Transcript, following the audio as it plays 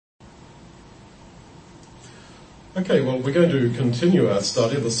Okay, well, we're going to continue our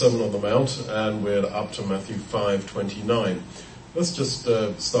study of the Sermon on the Mount, and we're up to Matthew 5:29. Let's just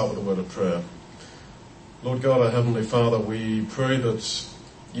start with a word of prayer. Lord God, our Heavenly Father, we pray that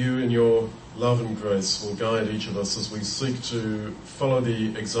you in your love and grace will guide each of us as we seek to follow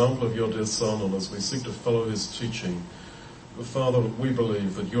the example of your dear Son and as we seek to follow his teaching. But Father, we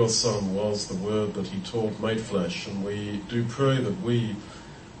believe that your Son was the Word that he taught made flesh, and we do pray that we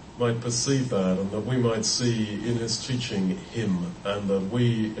might perceive that and that we might see in his teaching him, and that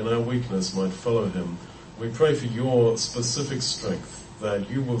we in our weakness might follow him. We pray for your specific strength, that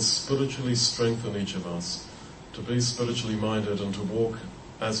you will spiritually strengthen each of us to be spiritually minded and to walk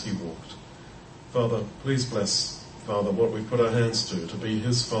as he walked. Father, please bless, Father, what we put our hands to be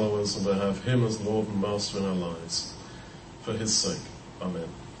his followers and to have him as Lord and Master in our lives. For his sake. Amen.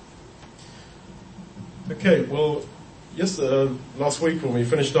 Okay, well, last week when we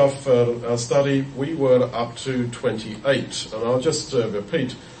finished off our study, we were up to 28. And I'll just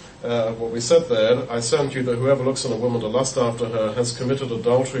repeat what we said there. I say unto you that whoever looks on a woman to lust after her has committed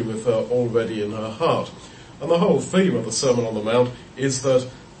adultery with her already in her heart. And the whole theme of the Sermon on the Mount is that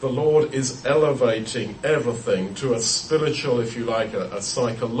the Lord is elevating everything to a spiritual, if you like, a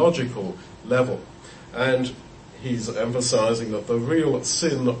psychological level. And he's emphasizing that the real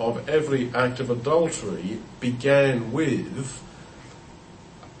sin of every act of adultery began with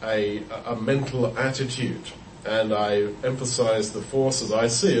a mental attitude. And I emphasize the force, as I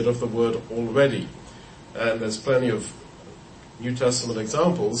see it, of the word already. And there's plenty of New Testament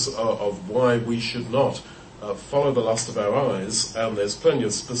examples of why we should not follow the lust of our eyes, and there's plenty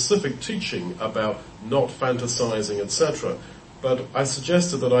of specific teaching about not fantasizing, etc. But I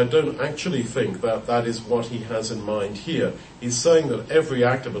suggested that I don't actually think that that is what he has in mind here. He's saying that every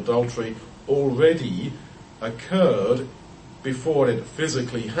act of adultery already occurred before it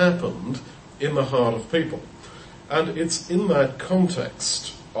physically happened in the heart of people. And it's in that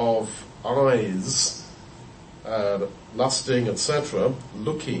context of eyes, lusting, etc.,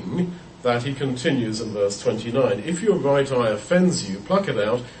 looking, that he continues in verse 29. If your right eye offends you, pluck it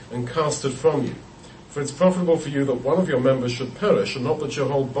out and cast it from you. For it's profitable for you that one of your members should perish, and not that your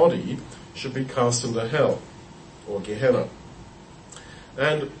whole body should be cast into hell, or Gehenna.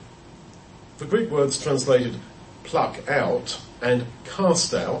 And the Greek words translated pluck out and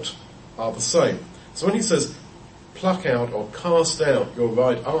cast out are the same. So when he says pluck out or cast out your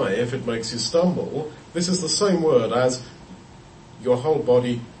right eye if it makes you stumble, this is the same word as your whole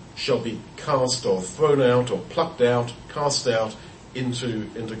body shall be cast or thrown out or plucked out, cast out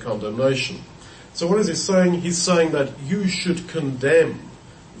into condemnation. So what is he saying? He's saying that you should condemn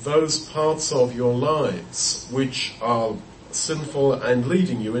those parts of your lives which are sinful and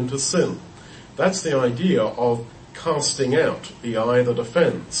leading you into sin. That's the idea of casting out the eye that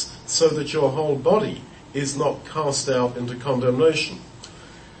offends, so that your whole body is not cast out into condemnation.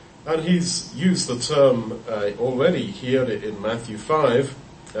 And he's used the term already here in Matthew 5,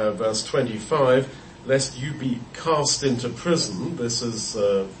 verse 25, lest you be cast into prison. This is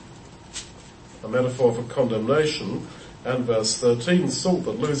a metaphor for condemnation. And verse 13, salt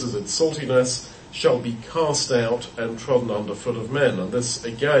that loses its saltiness shall be cast out and trodden under foot of men. And this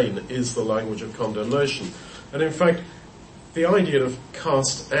again is the language of condemnation. And in fact, the idea of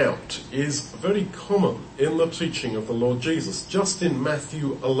cast out is very common in the teaching of the Lord Jesus, just in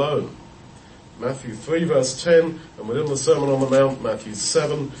Matthew alone. Matthew 3 verse 10, and within the Sermon on the Mount, Matthew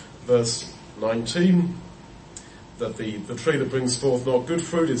 7 verse 19, that the tree that brings forth not good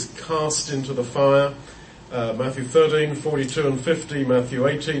fruit is cast into the fire. Matthew 13, 42 and 50, Matthew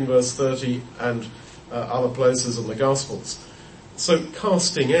 18 verse 30, and other places in the Gospels. So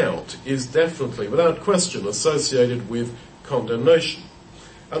casting out is definitely, without question, associated with condemnation.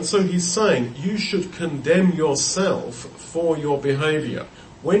 And so he's saying you should condemn yourself for your behavior.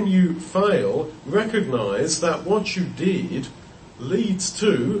 When you fail, recognize that what you did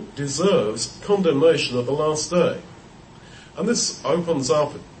deserves condemnation at the last day. And this opens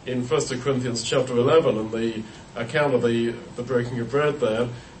up in 1 Corinthians chapter 11 and the account of the breaking of bread there,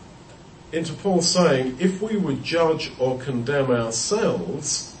 into Paul saying, if we would judge or condemn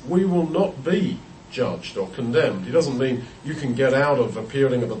ourselves, we will not be judged or condemned. He doesn't mean you can get out of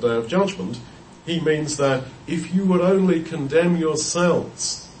appearing at the day of judgment. He means that if you would only condemn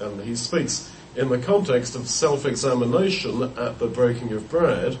yourselves, and he speaks in the context of self-examination at the breaking of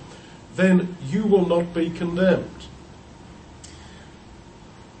bread, then you will not be condemned.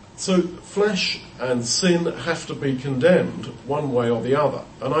 So flesh and sin have to be condemned one way or the other.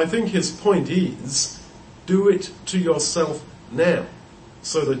 And I think his point is, do it to yourself now,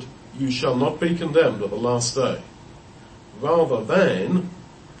 so that you shall not be condemned at the last day, rather than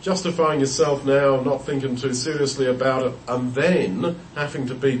justifying yourself now, not thinking too seriously about it, and then having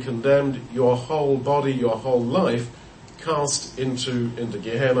to be condemned, your whole body, your whole life, cast into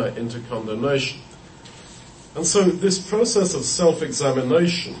Gehenna, into condemnation. And so this process of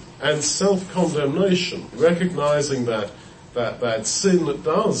self-examination and self-condemnation, recognizing that sin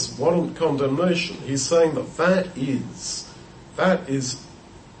does warrant condemnation, he's saying that is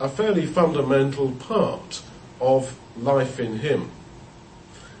a fairly fundamental part of life in him,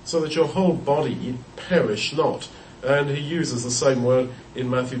 so that your whole body perish not. And he uses the same word in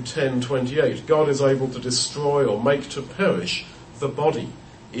Matthew 10:28. God is able to destroy or make to perish the body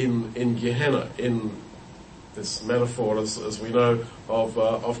in Gehenna, in this metaphor, as we know,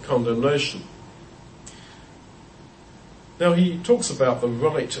 of condemnation. Now he talks about the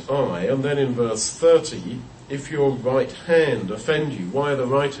right eye, and then in verse 30, if your right hand offend you, why the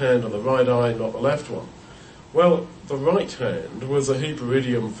right hand and the right eye, not the left one? Well, the right hand was a Hebrew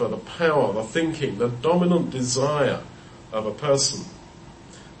idiom for the power, the thinking, the dominant desire of a person.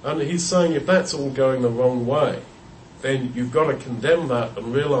 And he's saying if that's all going the wrong way, then you've got to condemn that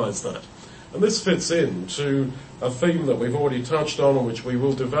and realize that. And this fits into a theme that we've already touched on and which we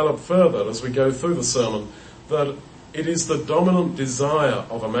will develop further as we go through the sermon, that it is the dominant desire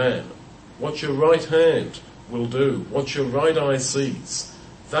of a man. What your right hand will do, what your right eye sees,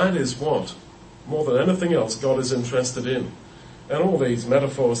 that is what, more than anything else, God is interested in. And all these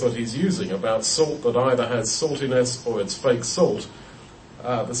metaphors that he's using about salt that either has saltiness or it's fake salt,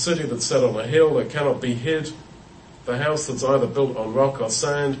 the city that's set on a hill that cannot be hid, the house that's either built on rock or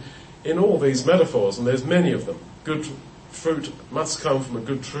sand, in all these metaphors, and there's many of them, good fruit must come from a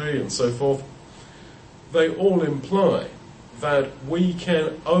good tree and so forth, they all imply that we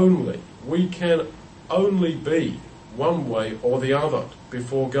can only be one way or the other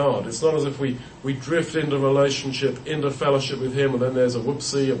before God. It's not as if we drift into relationship, into fellowship with him, and then there's a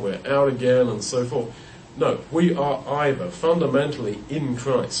whoopsie and we're out again and so forth. No, we are either fundamentally in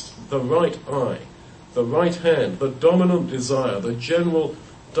Christ. The right eye, the right hand, the dominant desire, the general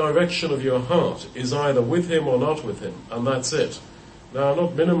direction of your heart is either with him or not with him, and that's it. Now, I'm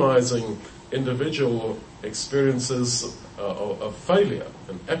not minimizing individual experiences of failure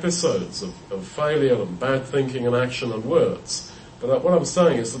and episodes of failure and bad thinking and action and words. But what I'm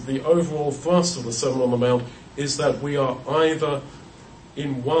saying is that the overall thrust of the Sermon on the Mount is that we are either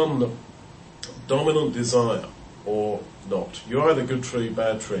in one dominant desire or not. You're either good tree,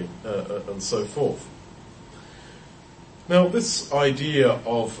 bad tree, and so forth. Now, this idea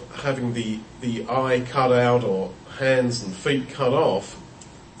of having the eye cut out or hands and feet cut off,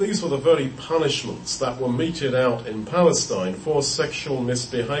 these were the very punishments that were meted out in Palestine for sexual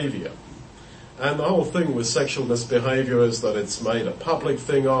misbehavior. And the whole thing with sexual misbehavior is that it's made a public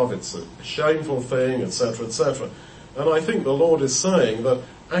thing of, it's a shameful thing, etc., etc. And I think the Lord is saying that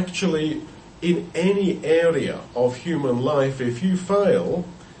actually in any area of human life, if you fail,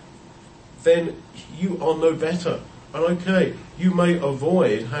 then you are no better. And okay, you may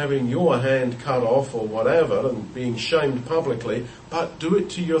avoid having your hand cut off or whatever and being shamed publicly, but do it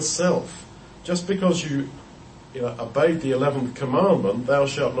to yourself. Just because you obeyed the 11th commandment, thou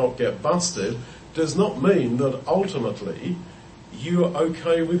shalt not get busted, does not mean that ultimately you are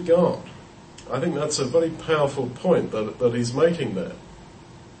okay with God. I think that's a very powerful point that he's making there.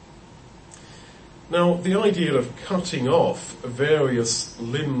 Now, the idea of cutting off various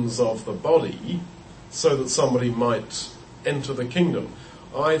limbs of the body so that somebody might enter the kingdom,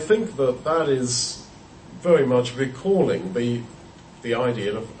 I think that is very much recalling the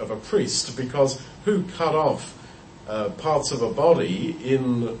idea of a priest, because who cut off parts of a body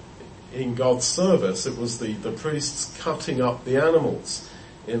in God's service? It was the priests cutting up the animals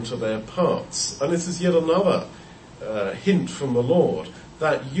into their parts. And this is yet another hint from the Lord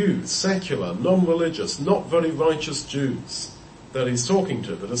that you, secular, non-religious, not very righteous Jews that he's talking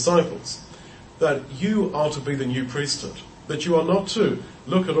to, the disciples, that you are to be the new priesthood, that you are not to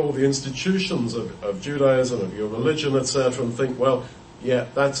look at all the institutions of Judaism, of your religion, etc., and think, well, yeah,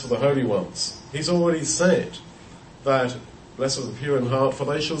 that's for the holy ones. He's already said that, blessed are the pure in heart, for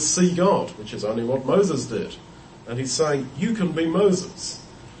they shall see God, which is only what Moses did. And he's saying, you can be Moses.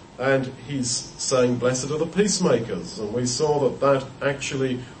 And he's saying, blessed are the peacemakers. And we saw that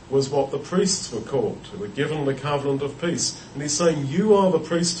actually was what the priests were called, who were given the covenant of peace. And he's saying, you are the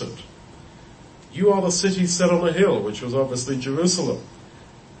priesthood. You are the city set on a hill, which was obviously Jerusalem,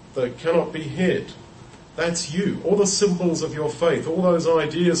 that cannot be hid. That's you. All the symbols of your faith, all those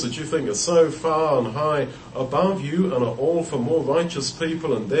ideas that you think are so far and high above you and are all for more righteous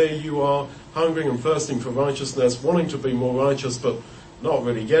people, and there you are, hungering and thirsting for righteousness, wanting to be more righteous, but not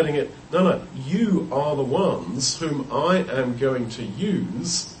really getting it. No, you are the ones whom I am going to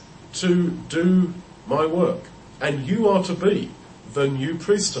use to do my work. And you are to be the new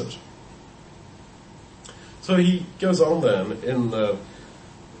priesthood. So he goes on then in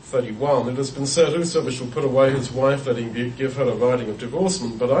 31, it has been said, whosoever shall put away his wife, let him give her a writing of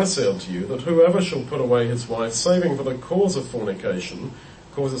divorcement. But I say unto you that whoever shall put away his wife, saving for the cause of fornication,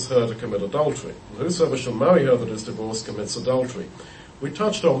 causes her to commit adultery. And whosoever shall marry her that is divorced commits adultery. We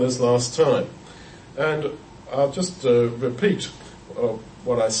touched on this last time. And I'll just repeat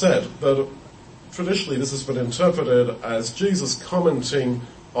what I said, that traditionally this has been interpreted as Jesus commenting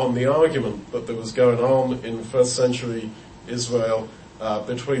on the argument that there was going on in first century Israel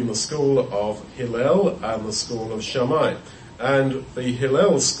between the school of Hillel and the school of Shammai. And the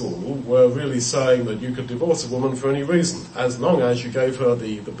Hillel school were really saying that you could divorce a woman for any reason, as long as you gave her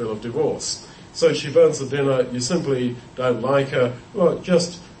the bill of divorce. So she burns the dinner, you simply don't like her, well,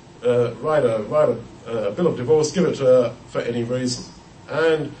 just write a bill of divorce, give it to her for any reason.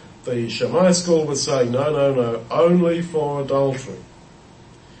 And the Shammai school was saying, no, only for adultery.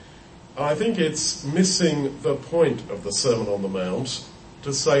 I think it's missing the point of the Sermon on the Mount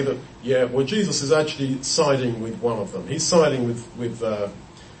to say that, Jesus is actually siding with one of them. He's siding with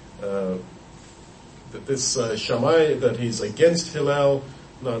this Shammai, that he's against Hillel.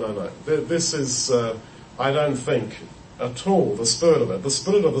 No. This is, I don't think at all the spirit of it. The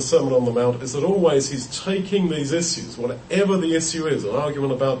spirit of the Sermon on the Mount is that always he's taking these issues, whatever the issue is, an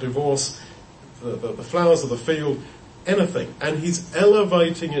argument about divorce, the flowers of the field, anything, and he's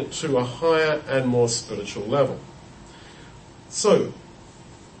elevating it to a higher and more spiritual level. So,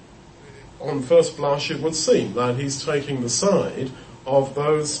 on first blush it would seem that he's taking the side of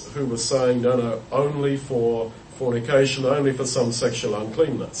those who were saying, no, only for fornication, only for some sexual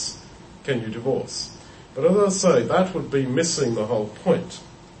uncleanness can you divorce. But as I say, that would be missing the whole point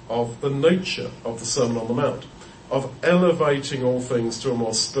of the nature of the Sermon on the Mount, of elevating all things to a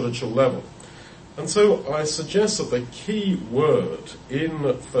more spiritual level. And so I suggest that the key word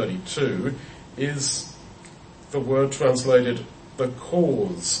in 32 is the word translated the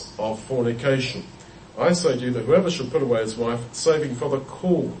cause of fornication. I say to you that whoever should put away his wife, saving for the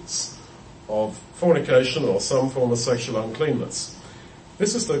cause of fornication or some form of sexual uncleanness.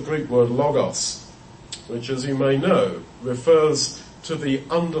 This is the Greek word logos, which, as you may know, refers to the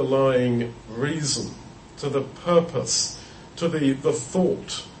underlying reason, to the purpose, to the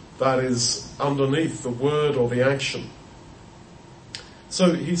thought that is underneath the word or the action.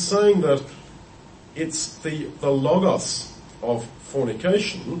 So he's saying that it's the logos of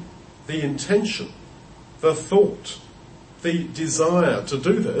fornication, the intention, the thought, the desire to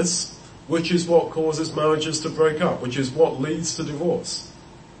do this, which is what causes marriages to break up, which is what leads to divorce.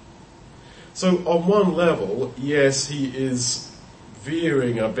 So on one level, yes, he is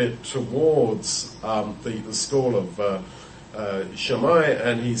veering a bit towards the school of Shammai,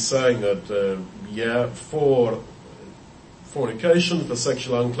 and he's saying that, for fornication, for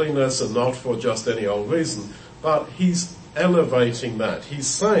sexual uncleanness, and not for just any old reason. But he's elevating that. He's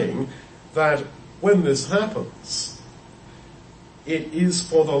saying that when this happens, it is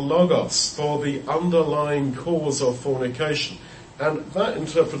for the logos, for the underlying cause of fornication. And that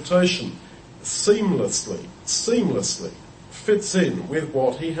interpretation seamlessly fits in with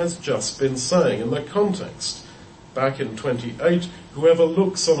what he has just been saying in the context. Back in 28, whoever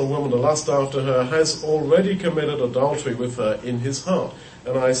looks on a woman to lust after her has already committed adultery with her in his heart.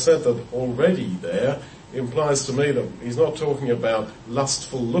 And I said that already there implies to me that he's not talking about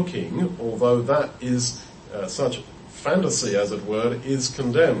lustful looking, although that is such fantasy, as it were, is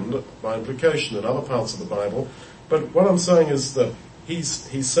condemned by implication in other parts of the Bible. But what I'm saying is that he's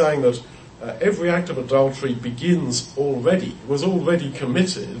saying that every act of adultery was already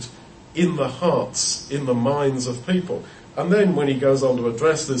committed in the hearts, in the minds of people. And then when he goes on to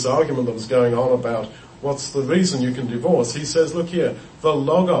address this argument that was going on about what's the reason you can divorce, he says, look here, the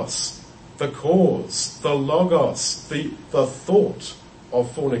logos, the cause, the logos, the thought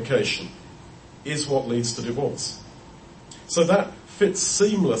of fornication is what leads to divorce. So that fits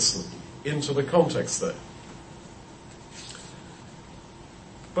seamlessly into the context there.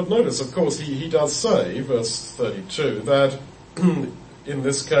 But notice, of course, he does say, verse 32, that in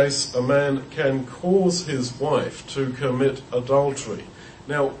this case, a man can cause his wife to commit adultery.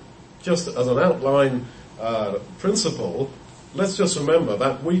 Now, just as an outline principle, let's just remember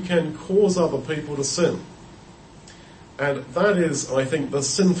that we can cause other people to sin. And that is, I think, the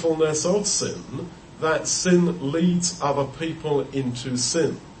sinfulness of sin, that sin leads other people into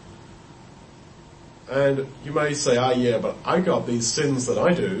sin. And you may say, yeah, but I got these sins that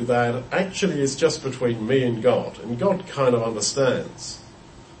I do that actually is just between me and God. And God kind of understands.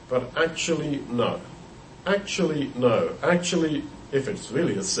 But actually, no. Actually, no. Actually, if it's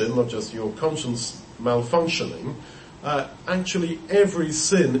really a sin, not just your conscience malfunctioning, actually every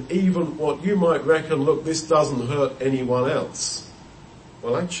sin, even what you might reckon, look, this doesn't hurt anyone else.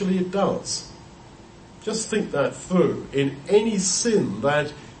 Well, actually it does. Just think that through. In any sin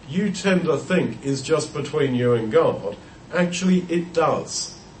that you tend to think is just between you and God, actually it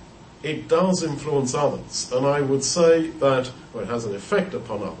does. It does influence others. And I would say that it has an effect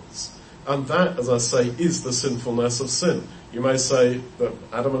upon others. And that, as I say, is the sinfulness of sin. You may say that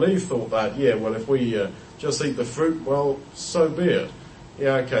Adam and Eve thought that, well, if we just eat the fruit, well, so be it.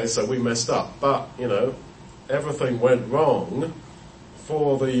 Yeah, okay, so we messed up. But, everything went wrong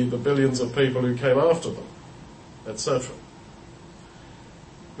for the billions of people who came after them, etc.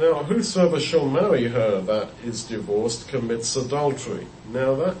 Now, whosoever shall marry her that is divorced commits adultery.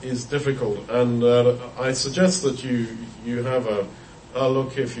 Now, that is difficult, and I suggest that you have a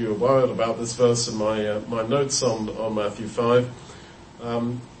look, if you're worried about this verse, in my notes on Matthew 5.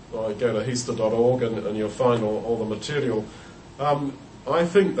 Or go to Heaster.org and you'll find all the material. I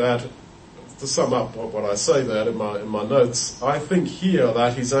think that, to sum up what I say there in my notes, I think here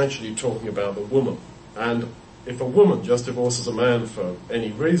that he's actually talking about the woman. And if a woman just divorces a man for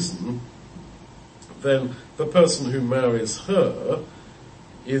any reason, then the person who marries her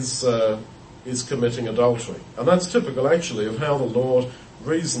is committing adultery. And that's typical actually of how the Lord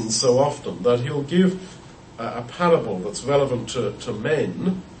reasons so often, that he'll give a parable that's relevant to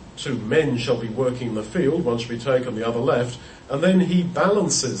men. 2 men shall be working in the field, one shall be taken, the other left, and then he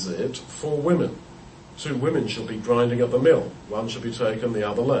balances it for women. 2 women shall be grinding at the mill, one shall be taken, the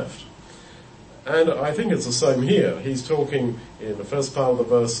other left. And I think it's the same here. He's talking in the first part of the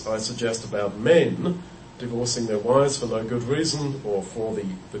verse, I suggest, about men divorcing their wives for no good reason or for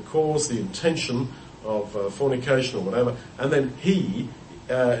the cause, the intention of fornication or whatever. And then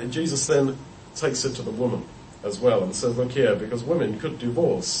Jesus then takes it to the woman as well and says, look here, because women could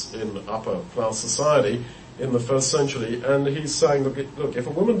divorce in upper class society in the first century, and he's saying, look, if a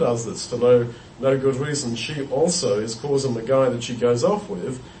woman does this for no good reason, she also is causing the guy that she goes off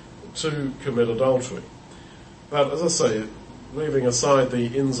with to commit adultery. But as I say, leaving aside the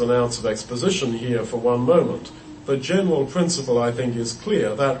ins and outs of exposition here for one moment, the general principle, I think, is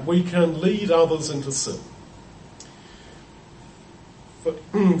clear, that we can lead others into sin.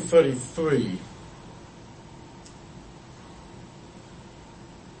 33.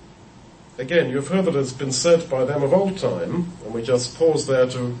 Again, you've heard that it's been said by them of old time, and we just pause there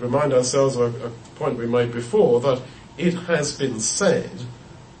to remind ourselves of a point we made before, that it has been said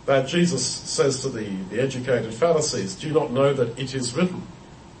that Jesus says to the educated Pharisees, do you not know that it is written?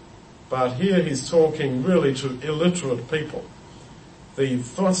 But here he's talking really to illiterate people. The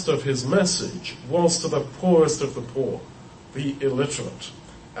thrust of his message was to the poorest of the poor, the illiterate.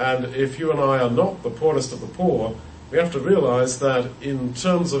 And if you and I are not the poorest of the poor, we have to realize that in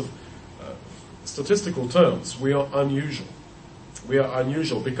terms of statistical terms, we are unusual. We are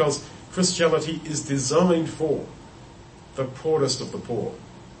unusual because Christianity is designed for the poorest of the poor.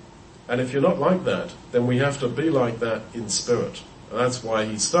 And if you're not like that, then we have to be like that in spirit. And that's why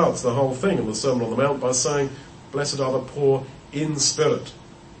he starts the whole thing in the Sermon on the Mount by saying, blessed are the poor in spirit.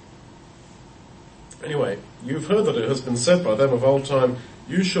 Anyway, you've heard that it has been said by them of old time,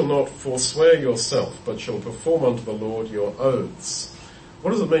 you shall not forswear yourself, but shall perform unto the Lord your oaths.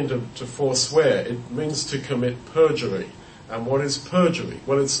 What does it mean to forswear? It means to commit perjury. And what is perjury?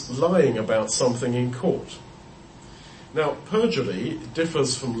 Well, it's lying about something in court. Now, perjury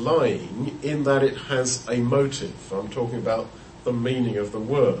differs from lying in that it has a motive. I'm talking about the meaning of the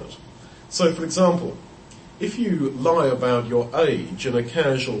word. So, for example, if you lie about your age in a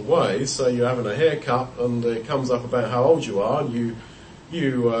casual way, say you're having a haircut and it comes up about how old you are, and you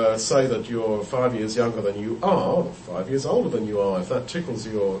say that you're 5 years younger than you are, or 5 years older than you are, if that tickles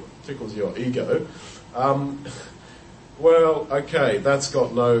your ego, well, okay, that's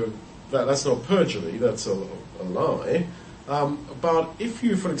not perjury, that's a lie. But if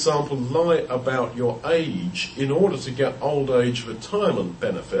you, for example, lie about your age in order to get old age retirement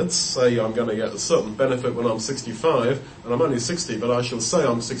benefits, say I'm going to get a certain benefit when I'm 65, and I'm only 60, but I shall say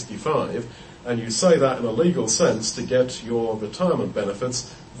I'm 65, and you say that in a legal sense to get your retirement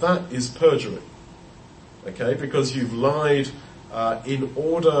benefits, that is perjury. Okay, because you've lied in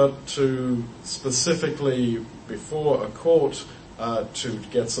order to specifically, before a court, to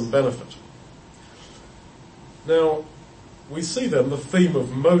get some benefit. Now, we see then the theme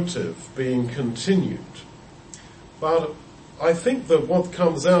of motive being continued. But I think that what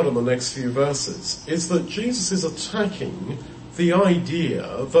comes out in the next few verses is that Jesus is attacking the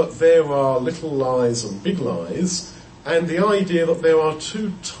idea that there are little lies and big lies, and the idea that there are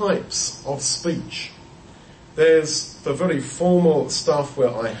two types of speech. There's the very formal stuff where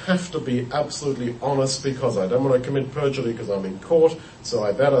I have to be absolutely honest because I don't want to commit perjury because I'm in court, so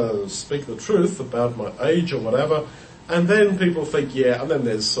I better speak the truth about my age or whatever. And then people think, yeah, and then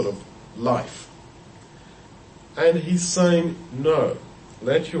there's sort of life. And he's saying, no,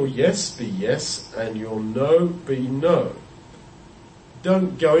 let your yes be yes and your no be no.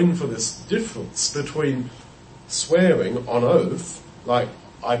 Don't go in for this difference between swearing on oath, like,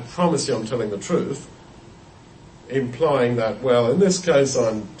 I promise you I'm telling the truth, implying that, well, in this case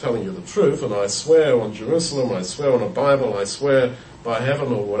I'm telling you the truth, and I swear on Jerusalem, I swear on a Bible, I swear by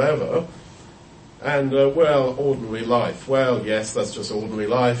heaven or whatever, and, well, ordinary life. Well, yes, that's just ordinary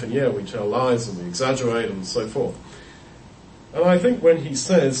life, and yeah, we tell lies and we exaggerate and so forth. And I think when he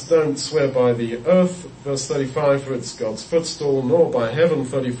says, don't swear by the earth, verse 35, for it's God's footstool, nor by heaven,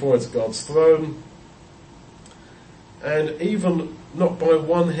 34, it's God's throne, and even not by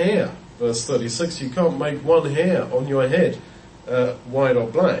one hair, verse 36, you can't make one hair on your head white or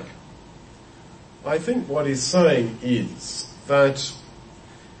black. I think what he's saying is that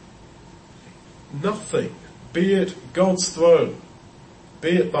nothing, be it God's throne,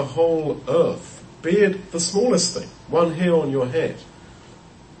 be it the whole earth, be it the smallest thing, one hair on your head,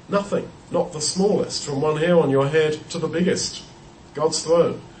 nothing, not the smallest, from one hair on your head to the biggest, God's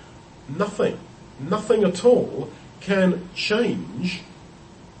throne, nothing at all can change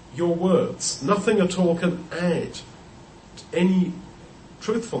your words. Nothing at all can add any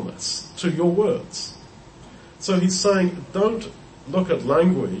truthfulness to your words. So he's saying, don't look at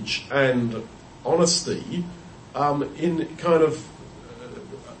language and honesty in kind of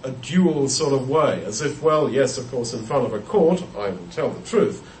a dual sort of way, as if, well, yes, of course, in front of a court, I will tell the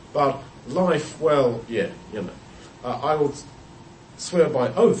truth, but life, well, yeah, you know, I will swear by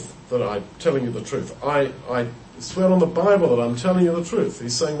oath that I'm telling you the truth. I swear on the Bible that I'm telling you the truth.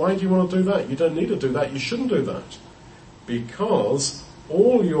 He's saying, why do you want to do that? You don't need to do that. You shouldn't do that. Because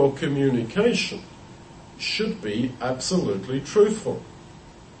all your communication should be absolutely truthful.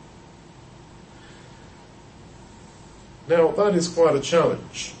 Now, that is quite a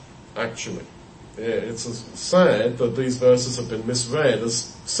challenge, actually. It's sad that these verses have been misread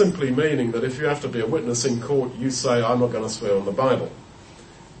as simply meaning that if you have to be a witness in court, you say, I'm not going to swear on the Bible.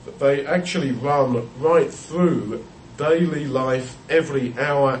 But they actually run right through daily life, every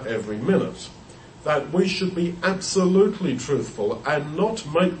hour, every minute. That we should be absolutely truthful and not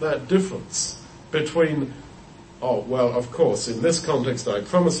make that difference between, oh, well, of course, in this context I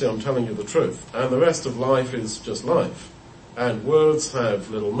promise you I'm telling you the truth, and the rest of life is just life, and words have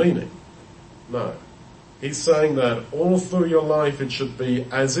little meaning. No. He's saying that all through your life it should be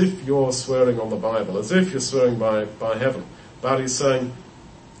as if you're swearing on the Bible, as if you're swearing by heaven. But he's saying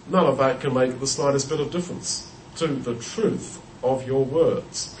none of that can make the slightest bit of difference to the truth of your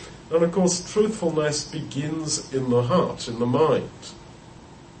words. And of course, truthfulness begins in the heart, in the mind.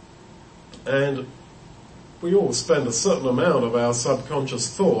 And we all spend a certain amount of our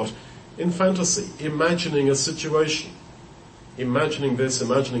subconscious thought in fantasy, imagining a situation, imagining this,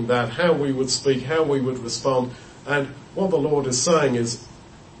 imagining that, how we would speak, how we would respond. And what the Lord is saying is,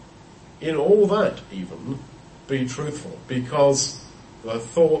 in all that even, be truthful, because the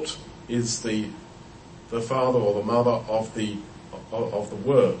thought is the father or the mother of the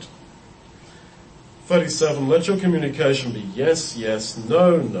word. 37, let your communication be yes, yes,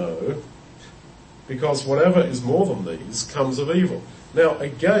 no, no, because whatever is more than these comes of evil. Now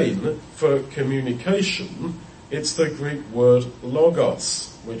again, for communication, it's the Greek word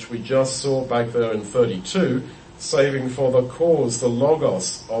logos, which we just saw back there in 32, saving for the cause, the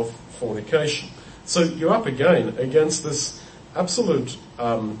logos of fornication. So you're up again against this absolute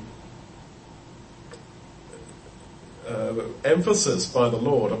emphasis by the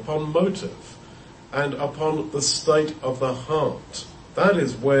Lord upon motive and upon the state of the heart. That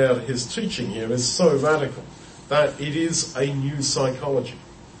is where his teaching here is so radical, that it is a new psychology.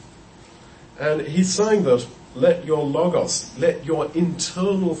 And he's saying that let your logos, let your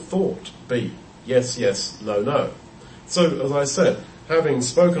internal thought be yes, yes, no, no. So, as I said, having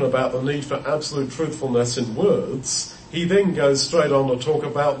spoken about the need for absolute truthfulness in words, he then goes straight on to talk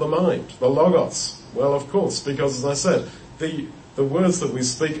about the mind, the logos. Well, of course, because as I said, the words that we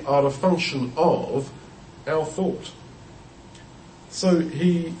speak are a function of our thought. So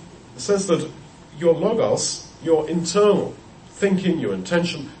he says that your logos, your internal thinking, your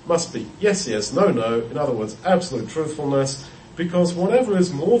intention must be yes, yes, no, no. In other words, absolute truthfulness, because whatever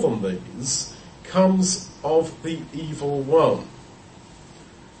is more than these comes of the evil one.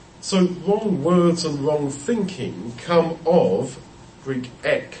 So wrong words and wrong thinking come of, Greek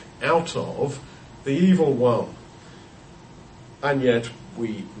ek, out of, the evil one. And yet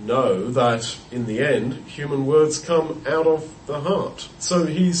we know that in the end, human words come out of the heart. So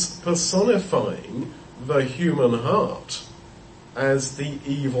he's personifying the human heart as the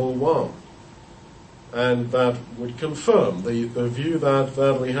evil one. And that would confirm the view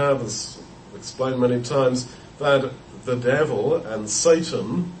that we have, as explained many times, that the devil and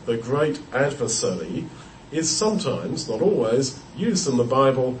Satan, the great adversary, is sometimes, not always, used in the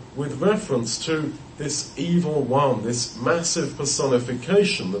Bible with reference to this evil one, this massive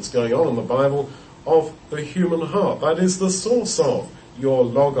personification that's going on in the Bible of the human heart. That is the source of your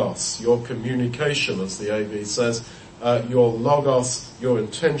logos, your communication, as the AV says, your logos, your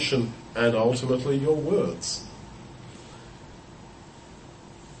intention, and ultimately your words.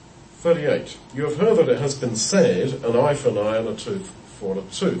 38. You have heard that it has been said, an eye for an eye and a tooth for a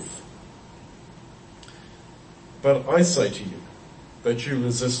tooth. But I say to you, that you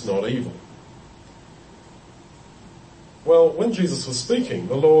resist not evil. Well, when Jesus was speaking,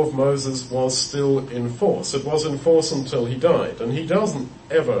 the law of Moses was still in force. It was in force until he died. And he doesn't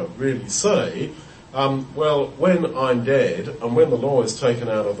ever really say, well, when I'm dead and when the law is taken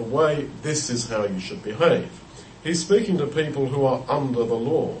out of the way, this is how you should behave. He's speaking to people who are under the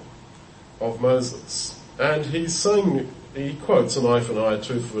law of Moses. And he's saying, he quotes an eye for an eye, a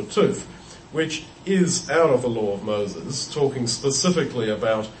tooth for a tooth, which is out of the law of Moses, talking specifically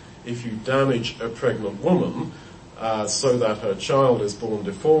about if you damage a pregnant woman so that her child is born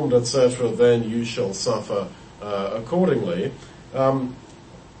deformed, etc., then you shall suffer accordingly.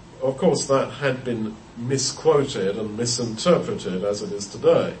 Of course, that had been misquoted and misinterpreted as it is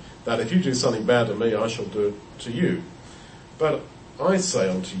today, that if you do something bad to me, I shall do it to you. But I say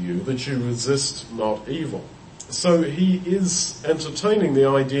unto you that you resist not evil. So he is entertaining the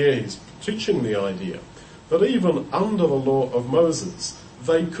idea, he's teaching the idea, that even under the law of Moses,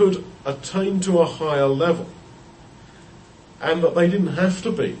 they could attain to a higher level. And that they didn't have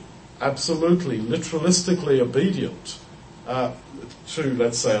to be absolutely, literalistically obedient to,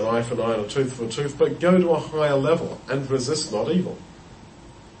 let's say, an eye for an eye and a tooth for a tooth, but go to a higher level and resist not evil.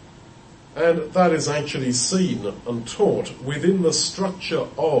 And that is actually seen and taught within the structure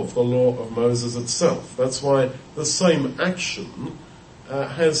of the law of Moses itself. That's why the same action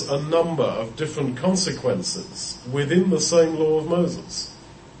has a number of different consequences within the same law of Moses.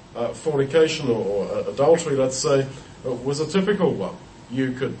 Fornication or adultery, let's say, was a typical one.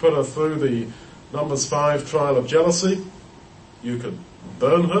 You could put her through the Numbers 5 trial of jealousy. You could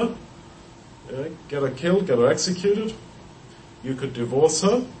burn her, get her killed, get her executed. You could divorce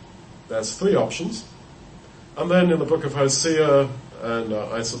her. There's 3 options. And then in the book of Hosea, and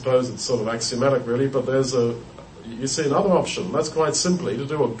I suppose it's sort of axiomatic really, but you see another option. That's quite simply to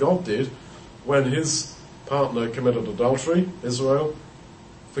do what God did when his partner committed adultery, Israel,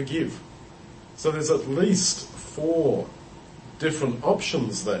 forgive. So there's at least 4 different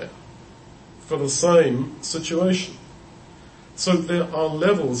options there for the same situation. So there are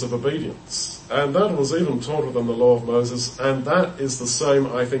levels of obedience, and that was even taught within the law of Moses, and that is the same,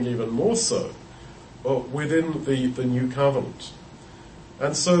 I think, even more so within the new covenant.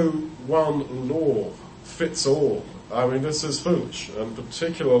 And so one law fits all. I mean, this is foolish, and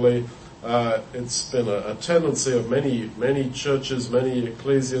particularly it's been a tendency of many churches, many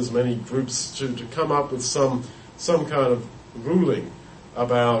ecclesias, many groups to come up with some kind of ruling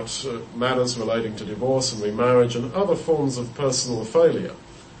about matters relating to divorce and remarriage and other forms of personal failure.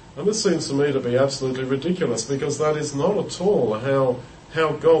 And this seems to me to be absolutely ridiculous, because that is not at all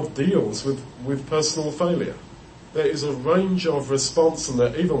how God deals with personal failure. There is a range of response, and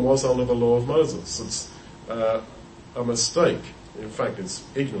there even was under the law of Moses. It's a mistake. In fact, it's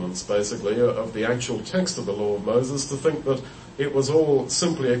ignorance, basically, of the actual text of the law of Moses to think that it was all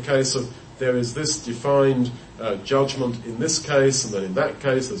simply a case of there is this defined judgment in this case, and then in that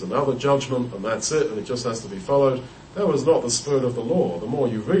case there's another judgment, and that's it, and it just has to be followed. That was not the spirit of the law. The more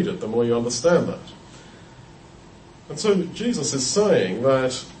you read it, the more you understand that. And so Jesus is saying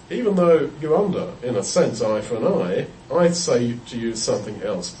that even though you're under, in a sense, eye for an eye, I say to you something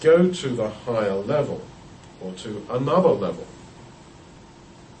else. Go to the higher level, or to another level.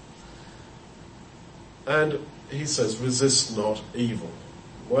 And he says, resist not evil.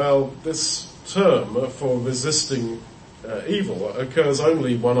 Well, this term for resisting evil occurs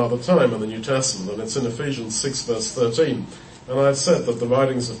only one other time in the New Testament, and it's in Ephesians 6 verse 13. And I've said that the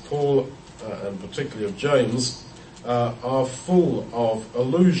writings of Paul, and particularly of James, are full of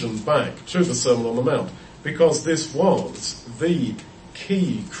allusion back to the Sermon on the Mount, because this was the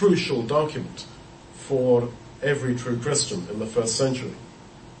key, crucial document for every true Christian in the first century.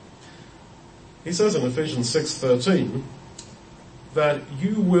 He says in Ephesians 6:13 that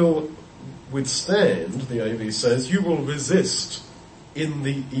you will withstand, the AV says, you will resist in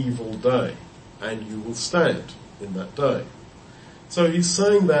the evil day, and you will stand in that day. So he's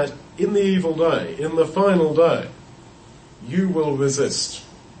saying that in the evil day, in the final day, you will resist.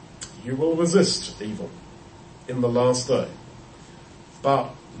 You will resist evil in the last day, but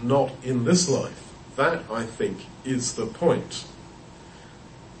not in this life. That, I think, is the point.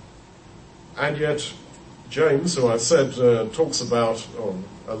 And yet, James, who I've said talks about, or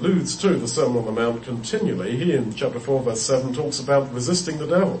alludes to the Sermon on the Mount continually, he in chapter 4 verse 7 talks about resisting the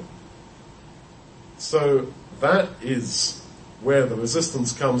devil. So that is where the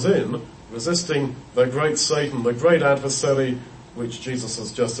resistance comes in, resisting the great Satan, the great adversary, which Jesus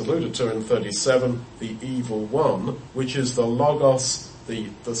has just alluded to in 37, the evil one, which is the logos,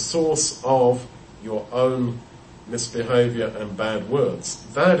 the source of your own misbehavior and bad words.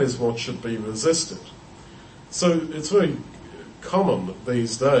 That is what should be resisted. So it's very common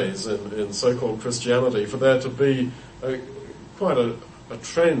these days in so-called Christianity for there to be quite a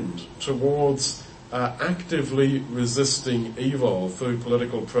trend towards actively resisting evil through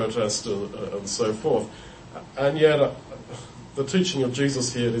political protest and so forth. And yet the teaching of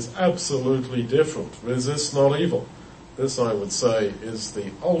Jesus here is absolutely different. Resist not evil. This, I would say, is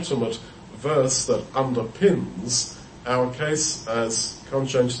the ultimate verse that underpins our case as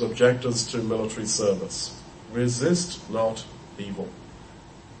conscientious objectors to military service. Resist not evil.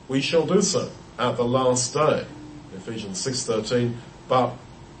 We shall do so at the last day, Ephesians 6:13, but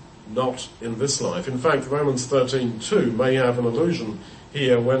not in this life. In fact, Romans 13:2 may have an allusion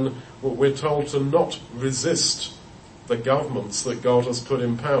here when we're told to not resist the governments that God has put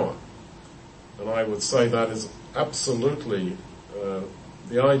in power. And I would say that is absolutely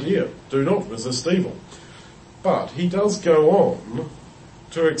the idea. Do not resist evil. But he does go on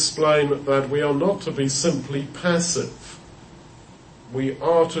to explain that we are not to be simply passive. We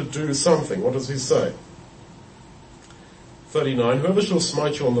are to do something. What does he say? 39, whoever shall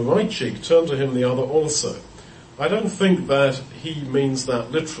smite you on the right cheek, turn to him the other also. I don't think that he means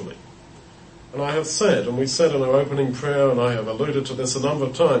that literally. And I have said, and we said in our opening prayer, and I have alluded to this a number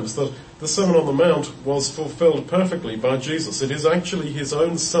of times, that the Sermon on the Mount was fulfilled perfectly by Jesus. It is actually his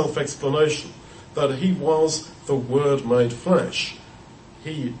own self-explanation that he was the Word made flesh.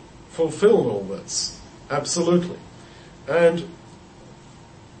 He fulfilled all this, absolutely. And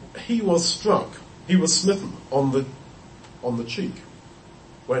he was struck, he was smitten on the cheek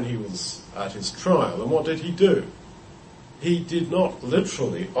when he was at his trial. And what did he do? He did not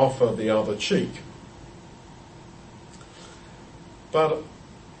literally offer the other cheek. But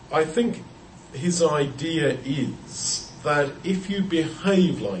I think his idea is that if you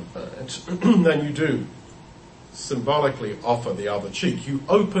behave like that, then you do symbolically offer the other cheek. You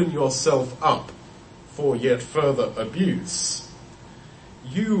open yourself up for yet further abuse.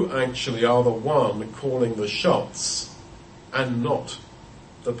 You actually are the one calling the shots and not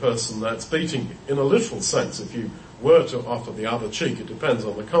the person that's beating you. In a literal sense, if you were to offer the other cheek, it depends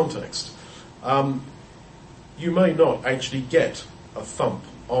on the context. You may not actually get a thump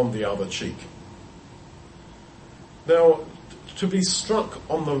on the other cheek. Now, to be struck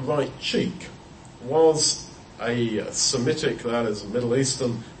on the right cheek was a Semitic, that is a Middle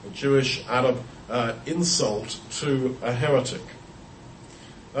Eastern, a Jewish, Arab insult to a heretic.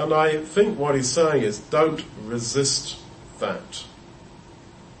 And I think what he's saying is don't resist that.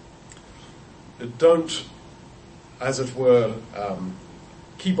 Don't, as it were,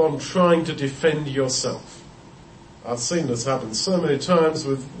 keep on trying to defend yourself. I've seen this happen so many times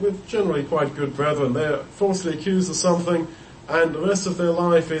with generally quite good brethren. They're falsely accused of something, and the rest of their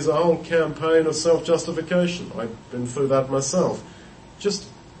life is a whole campaign of self-justification. I've been through that myself. Just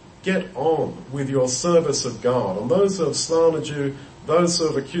get on with your service of God. And those who have slandered you, those who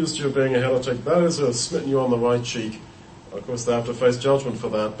have accused you of being a heretic, those who have smitten you on the right cheek, of course they have to face judgment for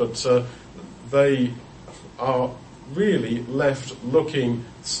that, but they are really left looking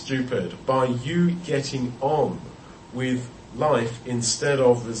stupid by you getting on with life instead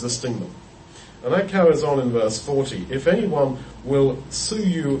of resisting them. And that carries on in verse 40. If anyone will sue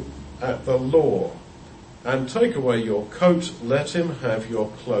you at the law and take away your coat, let him have your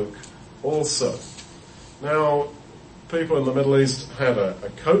cloak also. Now, people in the Middle East had a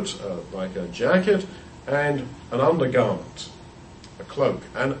coat, like a jacket, and an undergarment, a cloak.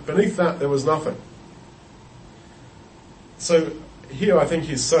 And beneath that there was nothing. So here I think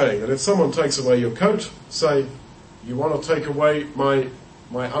he's saying that if someone takes away your coat, say, you want to take away my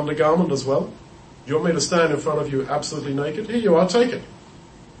undergarment as well? Do you want me to stand in front of you absolutely naked? Here you are, take it.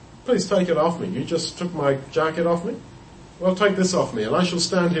 Please take it off me. You just took my jacket off me? Well, take this off me, and I shall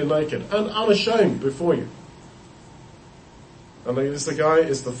stand here naked and unashamed before you. And is the guy,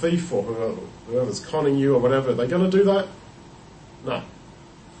 is the thief, or whoever's conning you or whatever, are they going to do that? No.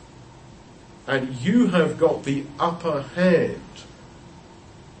 And you have got the upper hand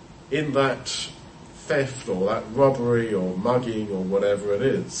in that theft or that robbery or mugging or whatever it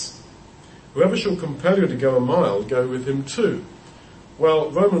is. Whoever shall compel you to go a mile, go with him too. Well,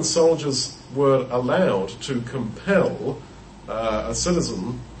 Roman soldiers were allowed to compel a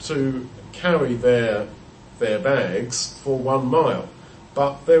citizen to carry their bags for 1 mile.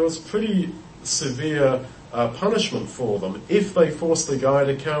 But there was pretty severe punishment for them if they forced the guy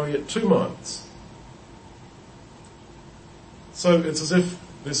to carry it 2 miles. So it's as if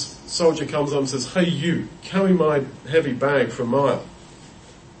this soldier comes up and says, hey you, carry my heavy bag for a mile.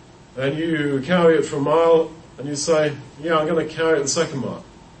 And you carry it for a mile and you say, yeah, I'm going to carry it the 2nd mile.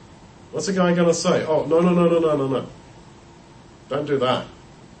 What's the guy going to say? Oh, no. Don't do that.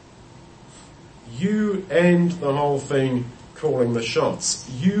 You end the whole thing calling the shots.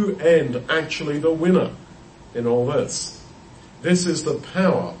 You end actually the winner in all this. This is the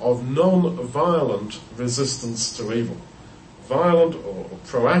power of non-violent resistance to evil. Violent or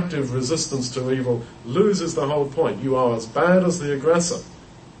proactive resistance to evil loses the whole point. You are as bad as the aggressor.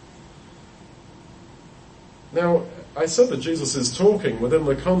 Now, I said that Jesus is talking within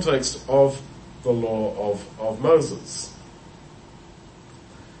the context of the law of Moses.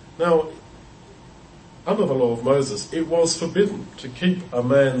 Now, under the law of Moses, it was forbidden to keep a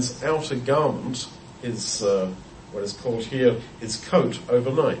man's outer garment, his, what is called here, his coat,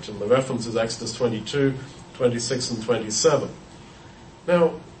 overnight. And the reference is Exodus 22, 26 and 27.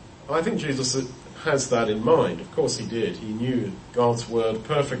 Now, I think Jesus has that in mind. Of course he did. He knew God's word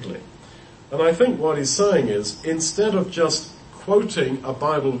perfectly. And I think what he's saying is, instead of just quoting a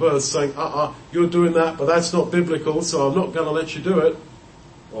Bible verse saying, you're doing that, but that's not biblical, so I'm not going to let you do it,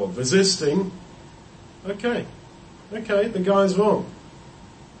 or resisting, okay, the guy's wrong.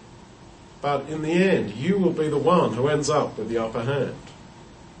 But in the end, you will be the one who ends up with the upper hand.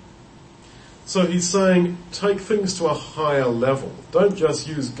 So he's saying, take things to a higher level. Don't just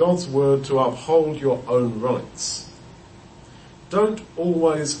use God's word to uphold your own rights. Don't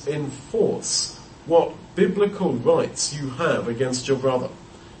always enforce what biblical rights you have against your brother.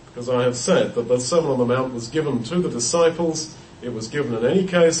 Because I have said that the Sermon on the Mount was given to the disciples. It was given in any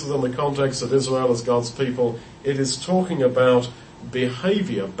case within the context of Israel as God's people. It is talking about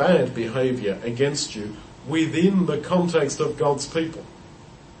behavior, bad behavior against you within the context of God's people.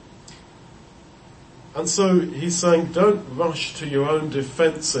 And so he's saying, don't rush to your own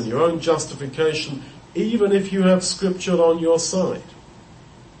defense and your own justification, even if you have scripture on your side.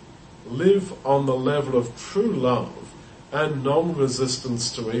 Live on the level of true love and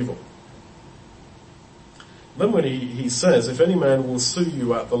non-resistance to evil. Then when he says, if any man will sue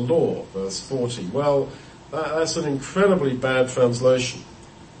you at the law, verse 40, well, that's an incredibly bad translation,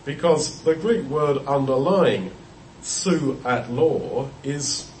 because the Greek word underlying sue at law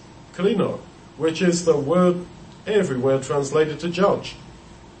is krino, which is the word everywhere translated to judge.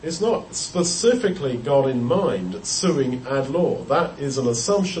 It's not specifically got in mind suing ad law. That is an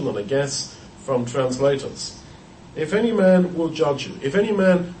assumption and a guess from translators. If any man will judge you, if any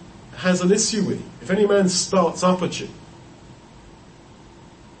man has an issue with you, if any man starts up at you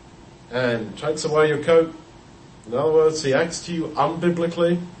and takes away your coat, in other words, he acts to you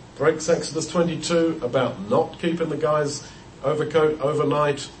unbiblically, breaks Exodus 22 about not keeping the guy's overcoat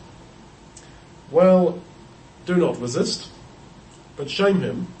overnight, well, do not resist, but shame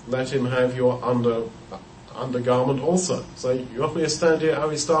him, let him have your undergarment also. Say, you want me to stand here,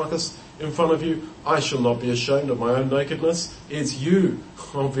 Aristarchus, in front of you? I shall not be ashamed of my own nakedness. It's you,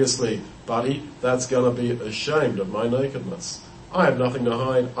 obviously, buddy, that's going to be ashamed of my nakedness. I have nothing to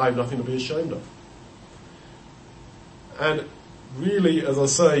hide, I have nothing to be ashamed of. And really, as I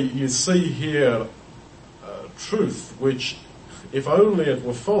say, you see here truth which, if only it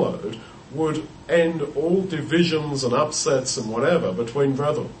were followed, would end all divisions and upsets and whatever between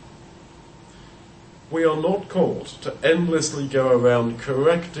brethren. We are not called to endlessly go around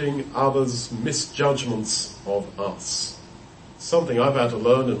correcting others' misjudgments of us. Something I've had to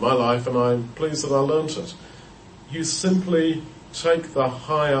learn in my life, and I'm pleased that I learnt it. You simply take the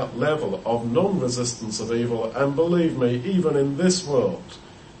higher level of non-resistance of evil, and believe me, even in this world,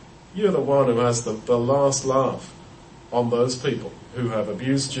 you're the one who has the last laugh on those people who have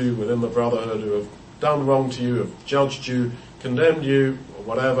abused you within the brotherhood, who have done wrong to you, have judged you, condemned you, or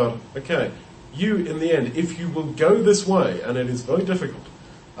whatever. Okay, you in the end, if you will go this way, and it is very difficult,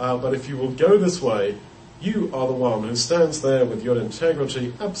 but if you will go this way, You are the one who stands there with your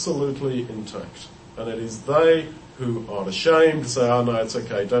integrity absolutely intact. And it is they who are ashamed to say, oh no, it's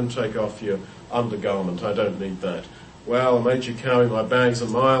okay, don't take off your undergarment, I don't need that. Well, I made you carry my bags a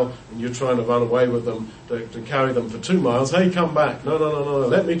mile and you're trying to run away with them to carry them for 2 miles. Hey, come back. No,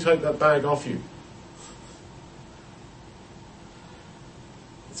 let me take that bag off you.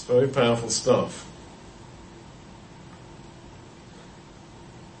 It's very powerful stuff.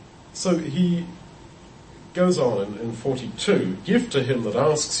 So he goes on in 42, give to him that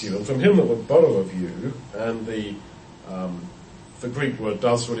asks you, and from him that would borrow of you, and the Greek word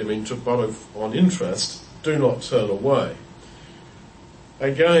does really mean to borrow on interest, do not turn away.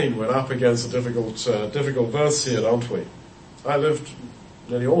 Again, we're up against a difficult verse here, aren't we? I lived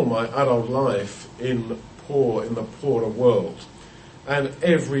nearly all my adult life in the poorer world, and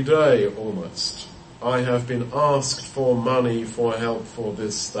every day almost I have been asked for money, for help, for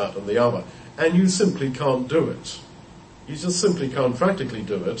this, that and the other. And you simply can't do it. You just simply can't practically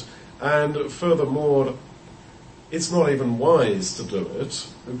do it. And furthermore, it's not even wise to do it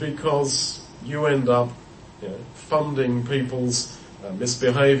because you end up funding people's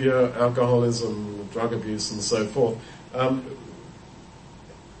misbehavior, alcoholism, drug abuse and so forth.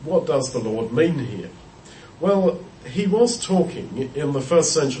 What does the Lord mean here? Well, he was talking in the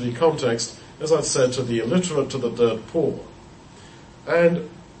first century context, as I've said, to the illiterate, to the dirt poor. And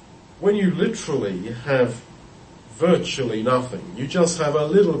when you literally have virtually nothing, you just have a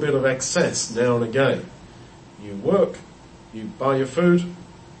little bit of excess now and again. You work, you buy your food,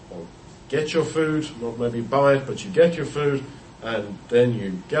 or get your food, not maybe buy it, but you get your food, and then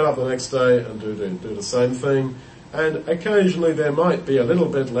you get up the next day and do the same thing, and occasionally there might be a little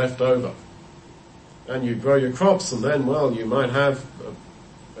bit left over. And you grow your crops, and then, well, you might have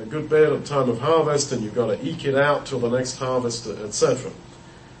a good bit at time of harvest, and you've got to eke it out till the next harvest, etc.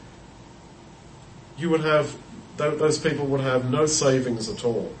 Those people would have no savings at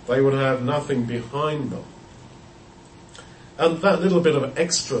all. They would have nothing behind them. And that little bit of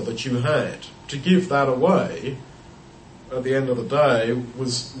extra that you had, to give that away at the end of the day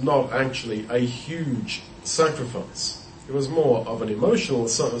was not actually a huge sacrifice. It was more of an emotional,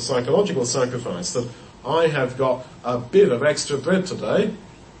 psychological sacrifice that I have got a bit of extra bread today,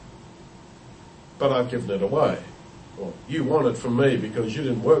 but I've given it away. Or you want it from me because you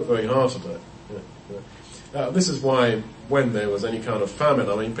didn't work very hard today. This is why when there was any kind of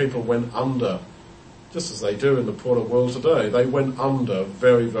famine, people went under, just as they do in the poorer world today. They went under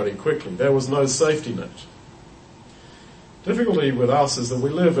very, very quickly. There was no safety net. Difficulty with us is that we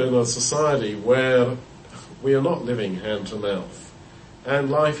live in a society where we are not living hand to mouth. And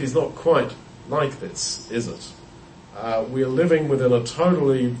life is not quite like this, is it? We are living within a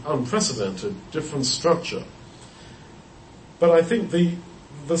totally unprecedented, different structure. But I think the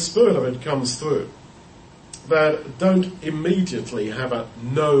spirit of it comes through. That don't immediately have a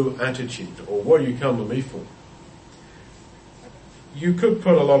no attitude, or what do you come to me for? You could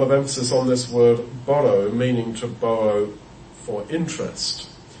put a lot of emphasis on this word borrow, meaning to borrow for interest,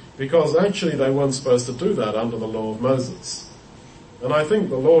 because actually they weren't supposed to do that under the law of Moses. And I think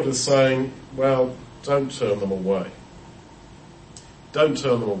the Lord is saying, well, don't turn them away. Don't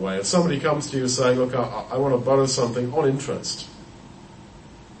turn them away. If somebody comes to you saying, look, I want to borrow something on interest,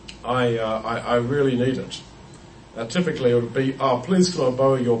 I really need it. Typically it would be, please can I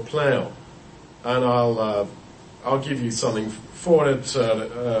borrow your plough, and I'll give you something for it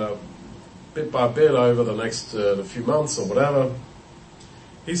bit by bit over the next few months or whatever.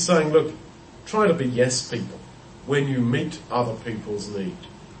 He's saying, look, try to be yes people when you meet other people's need.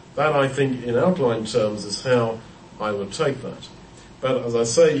 That, I think, in outline terms is how I would take that. But as I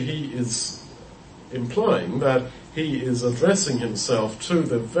say, he is implying that he is addressing himself to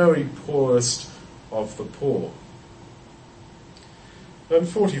the very poorest of the poor. And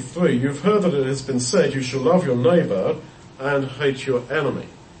 43, you've heard that it has been said, you shall love your neighbour and hate your enemy.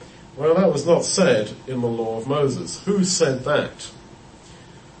 Well, that was not said in the law of Moses. Who said that?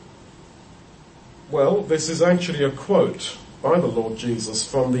 Well, this is actually a quote by the Lord Jesus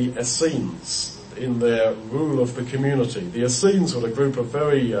from the Essenes in their rule of the community. The Essenes were a group of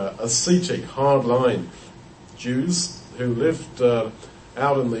very ascetic, hard-line Jews who lived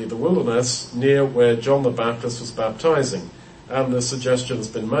out in the wilderness near where John the Baptist was baptizing. And the suggestion has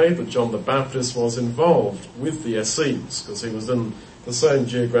been made that John the Baptist was involved with the Essenes because he was in the same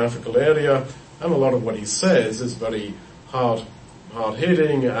geographical area, and a lot of what he says is very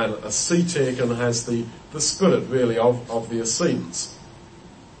hard-hitting and ascetic and has the spirit really of the Essenes.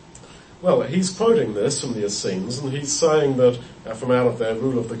 Well, he's quoting this from the Essenes, and he's saying that from out of their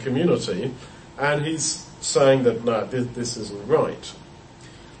rule of the community, and he's saying that no, this isn't right.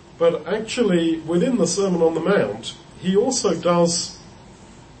 But actually, within the Sermon on the Mount, he also does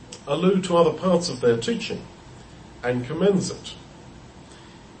allude to other parts of their teaching and commends it.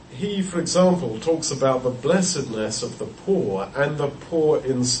 He, for example, talks about the blessedness of the poor and the poor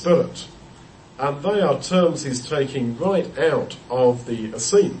in spirit. And they are terms he's taking right out of the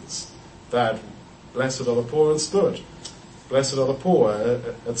Essenes, that blessed are the poor in spirit, blessed are the poor,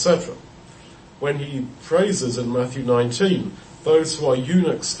 etc. When he praises in Matthew 19 those who are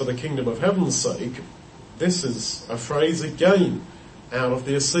eunuchs for the kingdom of heaven's sake, this is a phrase again out of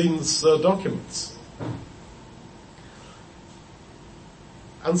the Essenes documents.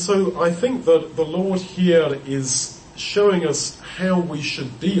 And so I think that the Lord here is showing us how we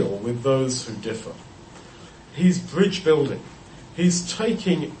should deal with those who differ. He's bridge building. He's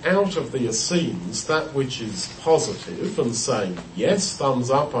taking out of the Essenes that which is positive and saying, yes,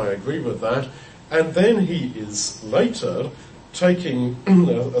 thumbs up, I agree with that. And then he is later taking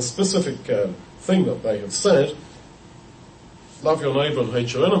a specific thing that they have said, love your neighbour and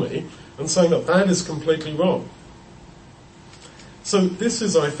hate your enemy, and saying that that is completely wrong. So this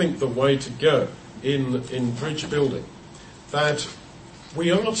is, I think, the way to go in bridge building. That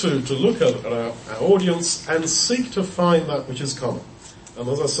we are to look at our audience and seek to find that which is common. And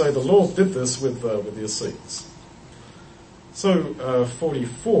as I say, the Lord did this with the Essenes. So,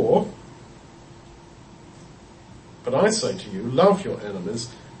 44, but I say to you, love your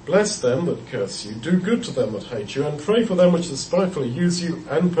enemies, bless them that curse you, do good to them that hate you, and pray for them which despitefully use you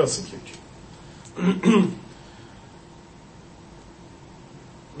and persecute you.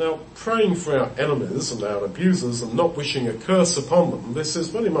 Now, praying for our enemies and our abusers and not wishing a curse upon them, this is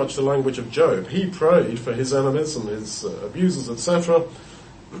very much the language of Job. He prayed for his enemies and his abusers, etc.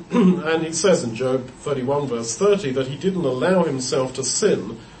 And he says in Job 31 verse 30 that he didn't allow himself to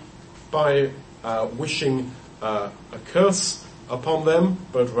sin by wishing a curse upon them,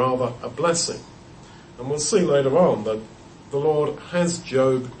 but rather a blessing. And we'll see later on that the Lord has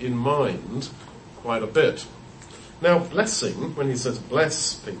Job in mind quite a bit. Now, blessing, when he says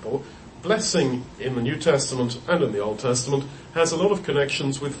bless people, blessing in the New Testament and in the Old Testament has a lot of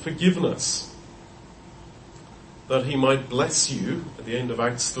connections with forgiveness. That he might bless you, at the end of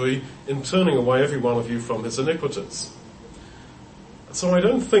Acts 3, in turning away every one of you from his iniquities. So I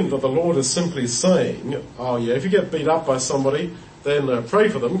don't think that the Lord is simply saying, oh yeah, if you get beat up by somebody, then pray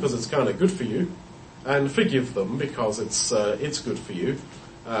for them because it's kind of good for you, and forgive them because it's good for you.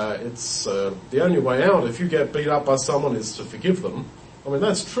 It's the only way out if you get beat up by someone is to forgive them. I mean,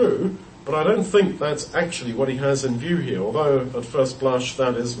 that's true, but I don't think that's actually what he has in view here, although at first blush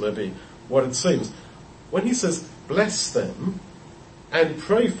that is maybe what it seems. When he says, bless them and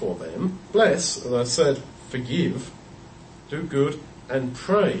pray for them, bless, as I said, forgive, do good, and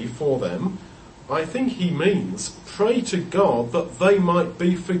pray for them, I think he means pray to God that they might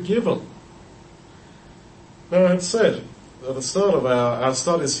be forgiven. Now, I've said at the start of our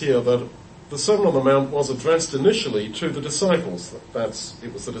studies here that the Sermon on the Mount was addressed initially to the disciples.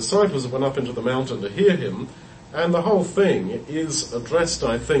 It was the disciples that went up into the mountain to hear him, and the whole thing is addressed,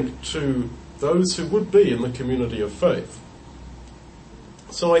 I think, to those who would be in the community of faith.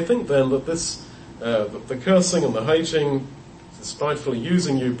 So I think then that this, the cursing and the hating, despitefully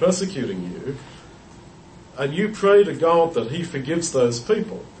using you, persecuting you, and you pray to God that he forgives those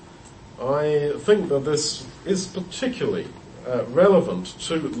people, I think that this is particularly relevant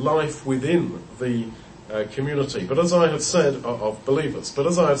to life within the community. But as I have said, of believers, but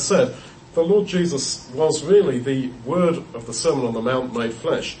as I have said, the Lord Jesus was really the word of the Sermon on the Mount made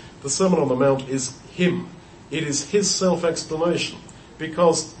flesh. The Sermon on the Mount is him. It is his self-explanation.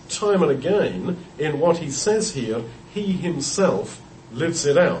 Because time and again, in what he says here, he himself lives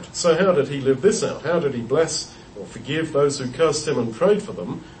it out. So how did he live this out? How did he bless or forgive those who cursed him and prayed for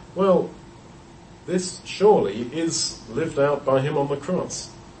them? Well, this surely is lived out by him on the cross,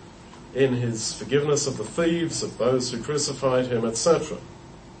 in his forgiveness of the thieves, of those who crucified him, etc.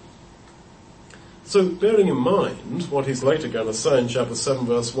 So bearing in mind what he's later going to say in chapter 7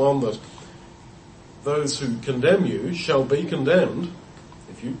 verse 1, that those who condemn you shall be condemned.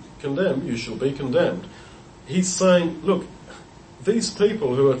 If you condemn, you shall be condemned. He's saying, look, these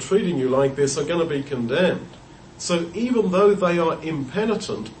people who are treating you like this are going to be condemned. So even though they are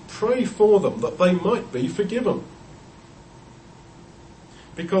impenitent, pray for them that they might be forgiven.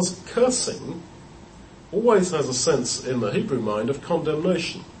 Because cursing always has a sense in the Hebrew mind of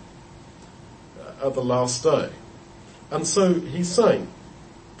condemnation at the last day. And so he's saying,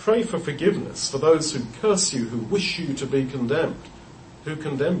 pray for forgiveness for those who curse you, who wish you to be condemned, who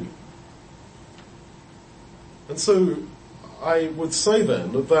condemn you. And so I would say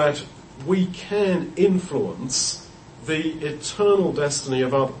then that we can influence the eternal destiny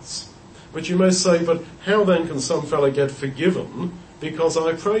of others. But you may say, but how then can some fellow get forgiven because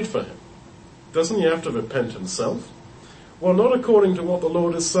I prayed for him? Doesn't he have to repent himself? Well, not according to what the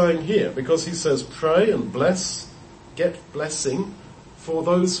Lord is saying here, because he says pray and bless, get blessing for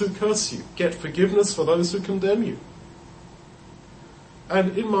those who curse you, get forgiveness for those who condemn you.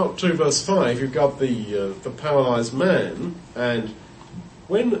 And in Mark 2 verse 5, you've got the paralyzed man, and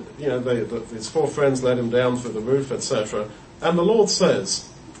when, his four friends let him down through the roof, etc., and the Lord says,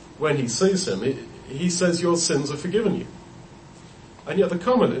 when he sees him, he says, your sins are forgiven you. And yet the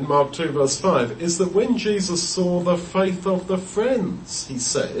comment in Mark 2 verse 5 is that when Jesus saw the faith of the friends, he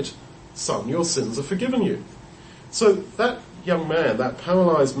said, son, your sins are forgiven you. So that young man, that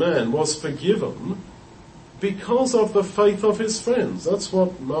paralyzed man, was forgiven because of the faith of his friends. That's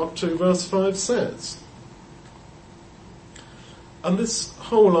what Mark 2 verse 5 says. And this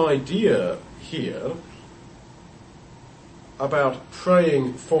whole idea here about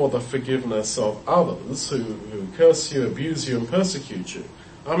praying for the forgiveness of others who curse you, abuse you and persecute you,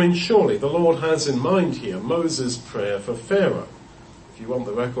 I mean, surely the Lord has in mind here Moses' prayer for Pharaoh. If you want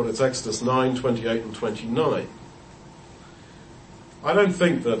the record, it's Exodus 9, 28 and 29. I don't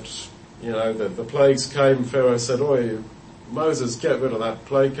think that, the plagues came, Pharaoh said, "Oi, Moses, get rid of that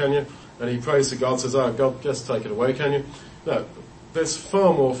plague, can you?" And he prays to God, says, "Oh, God, just take it away, can you?" No, there's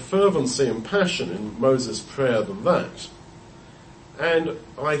far more fervency and passion in Moses' prayer than that. And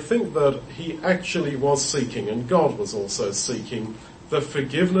I think that he actually was seeking, and God was also seeking, the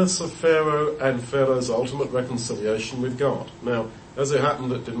forgiveness of Pharaoh and Pharaoh's ultimate reconciliation with God. Now, as it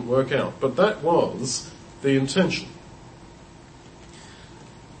happened, it didn't work out, but that was the intention.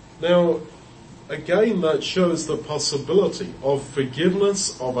 Now, again, that shows the possibility of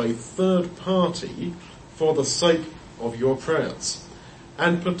forgiveness of a third party for the sake of your prayers.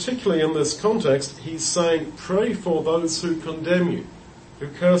 And particularly in this context, he's saying, pray for those who condemn you, who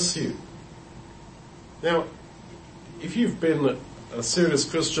curse you. Now, if you've been a serious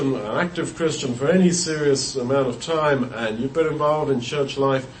Christian, an active Christian for any serious amount of time, and you've been involved in church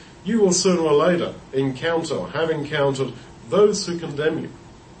life, you will sooner or later have encountered those who condemn you,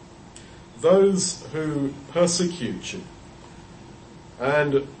 those who persecute you.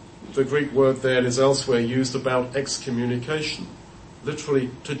 And the Greek word there is elsewhere used about excommunication, literally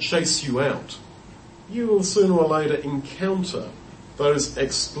to chase you out. You will sooner or later encounter those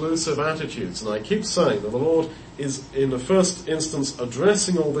exclusive attitudes. And I keep saying that the Lord is in the first instance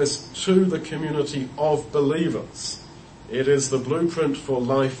addressing all this to the community of believers. It is the blueprint for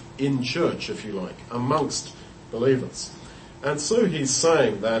life in church, if you like, amongst believers. And so he's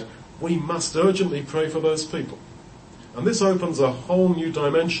saying that we must urgently pray for those people. And this opens a whole new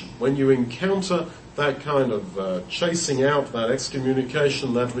dimension. When you encounter that kind of chasing out, that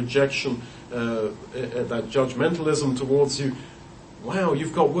excommunication, that rejection, that judgmentalism towards you, wow,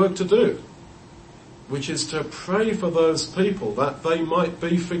 you've got work to do, which is to pray for those people that they might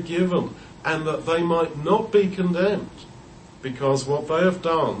be forgiven and that they might not be condemned, because what they have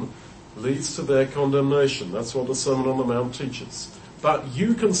done leads to their condemnation. That's what the Sermon on the Mount teaches. But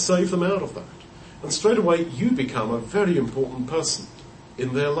you can save them out of that. And straight away you become a very important person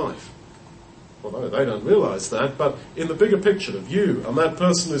in their life. Although they don't realize that, but in the bigger picture of you and that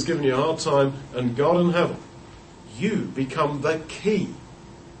person who's given you a hard time and God in heaven, you become the key.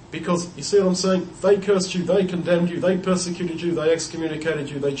 Because, you see what I'm saying? They cursed you, they condemned you, they persecuted you, they excommunicated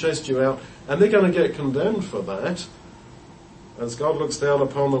you, they chased you out, and they're going to get condemned for that, as God looks down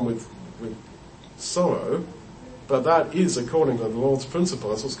upon them with sorrow. But that is according to the Lord's principle.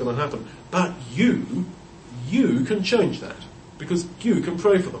 That's what's going to happen. But you can change that, because you can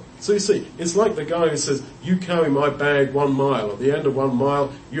pray for them. So you see, it's like the guy who says, you carry my bag 1 mile. At the end of 1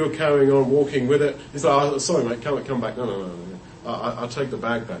 mile, you're carrying on, walking with it. He's like, oh, sorry mate, come back. No. I'll take the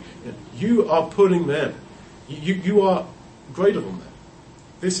bag back. You are putting them. You are greater than that.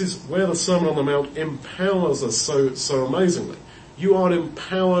 This is where the Sermon on the Mount empowers us so amazingly. You are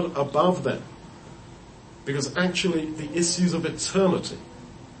empowered above them. Because actually the issues of eternity,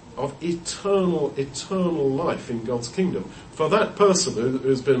 of eternal life in God's kingdom, for that person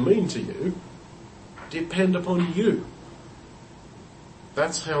who's been mean to you, depend upon you.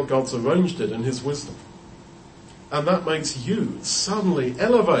 That's how God's arranged it in his wisdom. And that makes you suddenly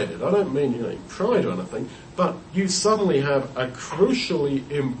elevated. I don't mean, pride or anything, but you suddenly have a crucially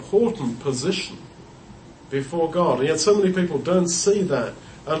important position before God. And yet so many people don't see that.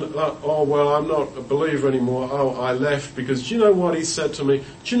 And oh, well, I'm not a believer anymore. Oh, I left because do you know what he said to me?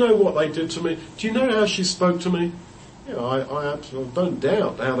 Do you know what they did to me? Do you know how she spoke to me? I absolutely don't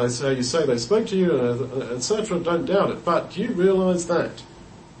doubt how you say they spoke to you, etc. Don't doubt it. But do you realize that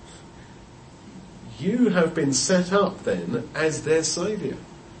you have been set up then as their saviour.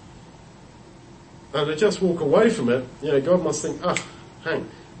 And to just walk away from it, God must think,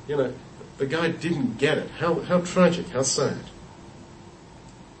 the guy didn't get it. How tragic, how sad.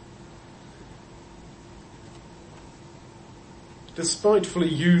 Despitefully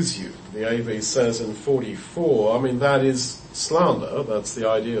use you, the AV says in 44. That is slander, that's the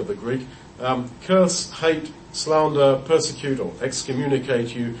idea of the Greek. Curse, hate, slander, persecute or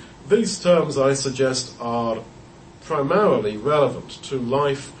excommunicate you. These terms, I suggest, are primarily relevant to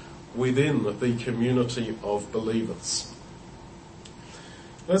life within the community of believers.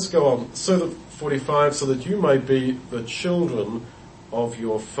 Let's go on. So that 45, so that you may be the children of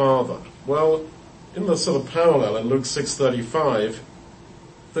your Father. Well, in the sort of parallel in Luke 6:35,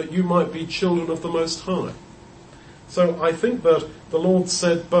 that you might be children of the Most High. So I think that the Lord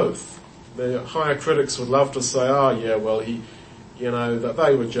said both. The higher critics would love to say, that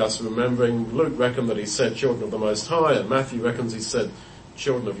they were just remembering. Luke reckoned that he said children of the Most High, and Matthew reckons he said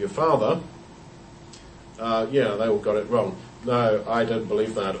children of your Father. They all got it wrong. No, I don't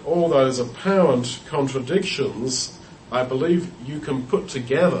believe that. All those apparent contradictions, I believe you can put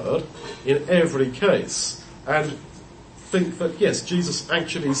together in every case and think that, yes, Jesus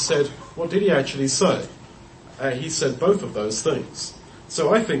actually said, what did he actually say? He said both of those things.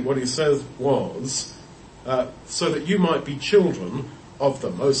 So I think what he said was, so that you might be children of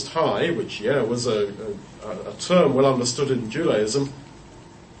the Most High, which, was a term well understood in Judaism,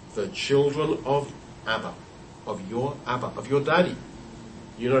 the children of Abba, of your daddy.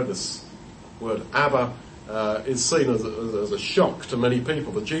 You know this word Abba is seen as a shock to many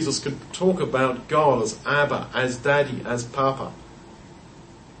people, that Jesus could talk about God as Abba, as Daddy, as Papa.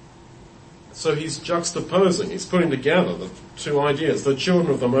 So he's juxtaposing, he's putting together the two ideas. The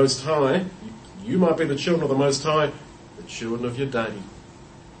children of the Most High, you might be the children of the Most High, the children of your daddy.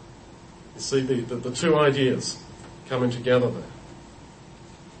 You see the two ideas coming together there.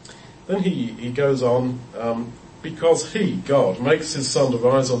 Then he goes on, because he, God, makes his sun to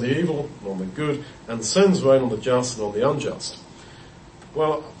rise on the evil and on the good, and sends rain on the just and on the unjust.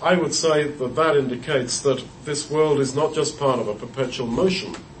 Well, I would say that indicates that this world is not just part of a perpetual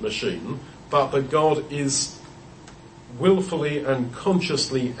motion machine, but that God is willfully and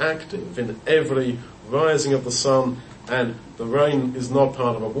consciously active in every rising of the sun, and the rain is not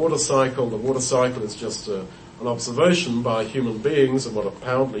part of a water cycle. The water cycle is just an observation by human beings of what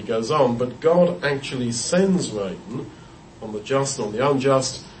apparently goes on, but God actually sends rain on the just and on the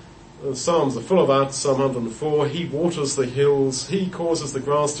unjust. The Psalms are full of that. Psalm 104, he waters the hills, he causes the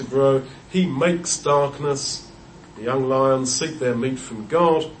grass to grow, he makes darkness. The young lions seek their meat from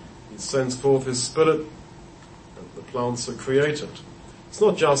God, he sends forth his spirit, and the plants are created. It's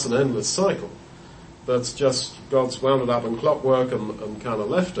not just an endless cycle that's just God's wound it up in clockwork and kind of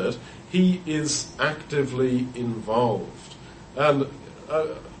left it. He is actively involved. And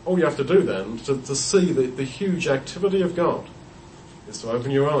all you have to do then to see the huge activity of God is to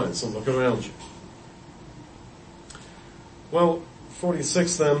open your eyes and look around you. Well,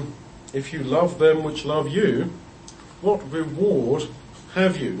 46 then, if you love them which love you, what reward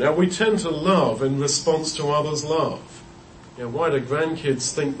have you? Now we tend to love in response to others' love. Why do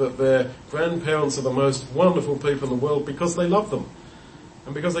grandkids think that their grandparents are the most wonderful people in the world? Because they love them.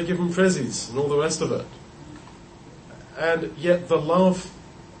 And because they give them prezzies and all the rest of it. And yet the love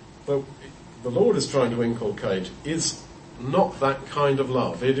that the Lord is trying to inculcate is not that kind of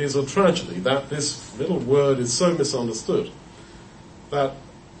love. It is a tragedy that this little word is so misunderstood, that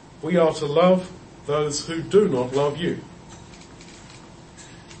we are to love those who do not love you.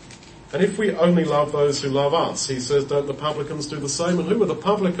 And if we only love those who love us, he says, don't the publicans do the same? And who are the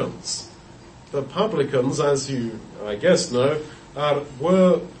publicans? The publicans, as you, I guess, know,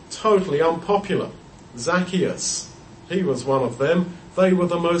 were totally unpopular. Zacchaeus, he was one of them. They were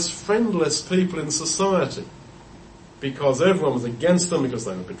the most friendless people in society because everyone was against them, because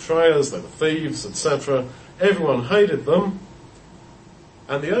they were betrayers, they were thieves, etc. Everyone hated them.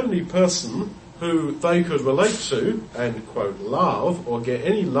 And the only person who they could relate to and, quote, love or get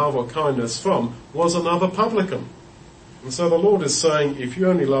any love or kindness from was another publican. And so the Lord is saying, if you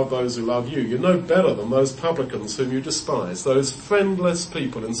only love those who love you, you're no better than those publicans whom you despise, those friendless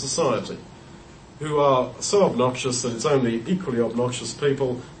people in society who are so obnoxious that it's only equally obnoxious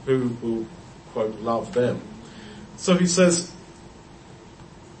people who will, quote, love them. So he says,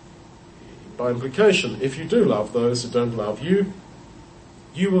 by implication, if you do love those who don't love you,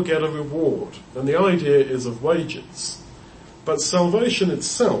 you will get a reward. And the idea is of wages. But salvation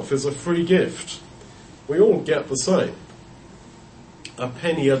itself is a free gift. We all get the same. A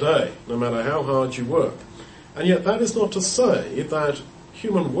penny a day, no matter how hard you work. And yet that is not to say that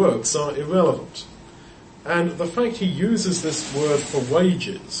human works are irrelevant. And the fact he uses this word for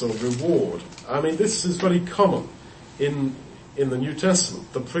wages or reward, I mean, this is very common in the New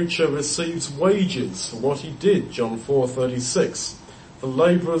Testament. The preacher receives wages for what he did, John 4:36. The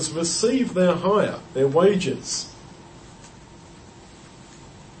labourers receive their hire, their wages.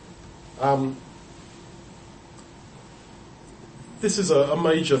 This is a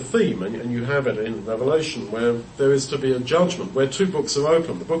major theme, and you have it in Revelation, where there is to be a judgment, where two books are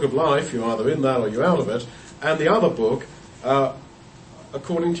open. The book of life, you're either in that or you're out of it, and the other book,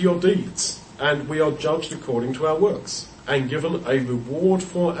 according to your deeds. And we are judged according to our works, and given a reward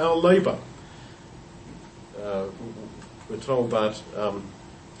for our labour. We're told that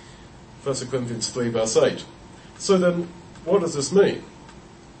 1 Corinthians 3 verse 8. So then, what does this mean?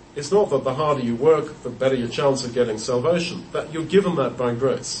 It's not that the harder you work, the better your chance of getting salvation. That you're given that by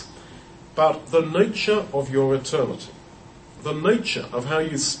grace. But the nature of your eternity, the nature of how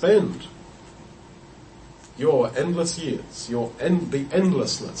you spend your endless years, the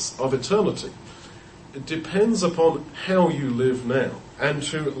endlessness of eternity, it depends upon how you live now. And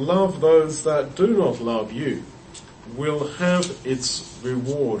to love those that do not love you will have its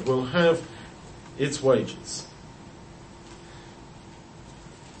reward, will have its wages.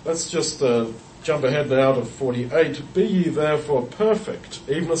 Let's just jump ahead now to 48. Be ye therefore perfect,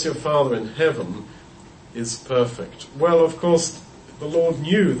 even as your Father in heaven is perfect. Well, of course, the Lord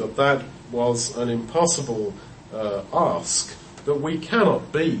knew that that was an impossible ask, that we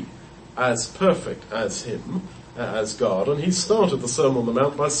cannot be as perfect as him, as God. And he started the Sermon on the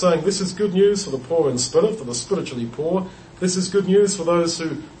Mount by saying, this is good news for the poor in spirit, for the spiritually poor. This is good news for those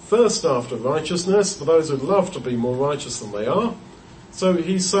who thirst after righteousness, for those who love to be more righteous than they are. So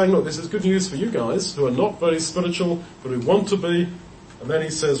he's saying, look, this is good news for you guys who are not very spiritual, but who want to be. And then he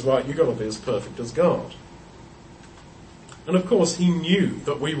says, right, you've got to be as perfect as God. And of course he knew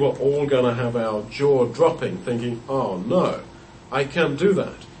that we were all going to have our jaw dropping, thinking, oh no, I can't do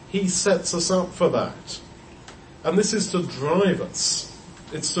that. He sets us up for that. And this is to drive us.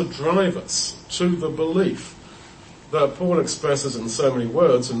 It's to drive us to the belief that Paul expresses in so many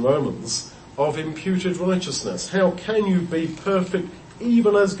words in Romans of imputed righteousness. How can you be perfect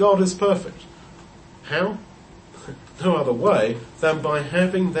even as God is perfect? How? No other way than by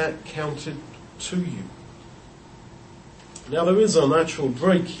having that counted to you. Now there is a natural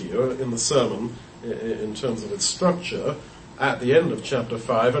break here in the sermon in terms of its structure at the end of chapter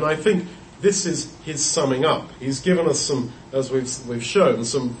 5, and I think this is his summing up. He's given us some, as we've shown,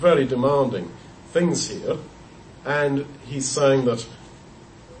 some very demanding things here, and he's saying that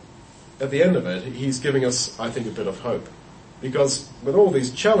at the end of it, he's giving us, I think, a bit of hope. Because with all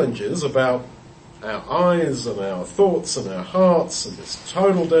these challenges about our eyes and our thoughts and our hearts and this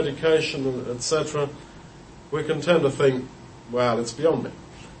total dedication, etc., we can tend to think, well, it's beyond me.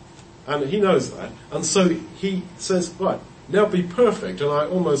 And he knows that. And so he says, right, now be perfect. And I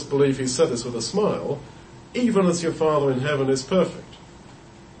almost believe he said this with a smile, even as your Father in heaven is perfect.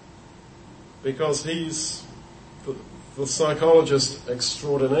 Because he's the psychologist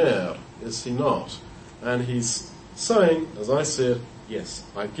extraordinaire, is he not? And he's saying, as I said, yes,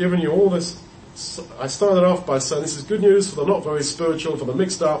 I've given you all this. I started off by saying this is good news for the not very spiritual, for the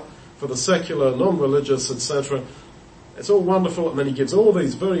mixed up, for the secular, non-religious, etc. It's all wonderful. And then he gives all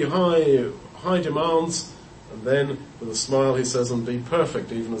these very high demands. And then with a smile he says, and be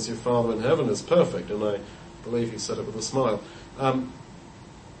perfect, even as your Father in heaven is perfect. And I believe he said it with a smile.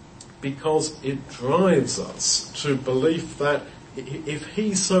 Because it drives us to belief that if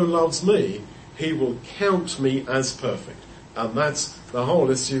he so loves me, he will count me as perfect. And that's the whole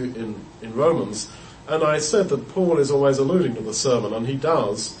issue in Romans. And I said that Paul is always alluding to the sermon, and he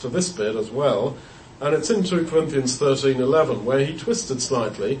does to this bit as well. And it's in 2 Corinthians 13:11, where he twisted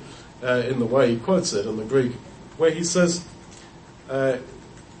slightly in the way he quotes it in the Greek, where he says,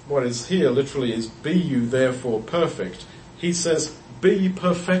 what is here literally is, be you therefore perfect. He says, be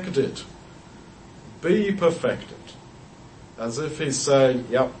perfected. Be perfected. As if he's saying,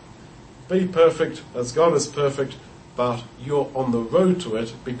 yep, be perfect as God is perfect, but you're on the road to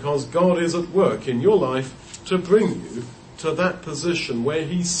it because God is at work in your life to bring you to that position where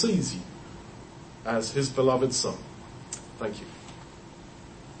he sees you as his beloved son. Thank you.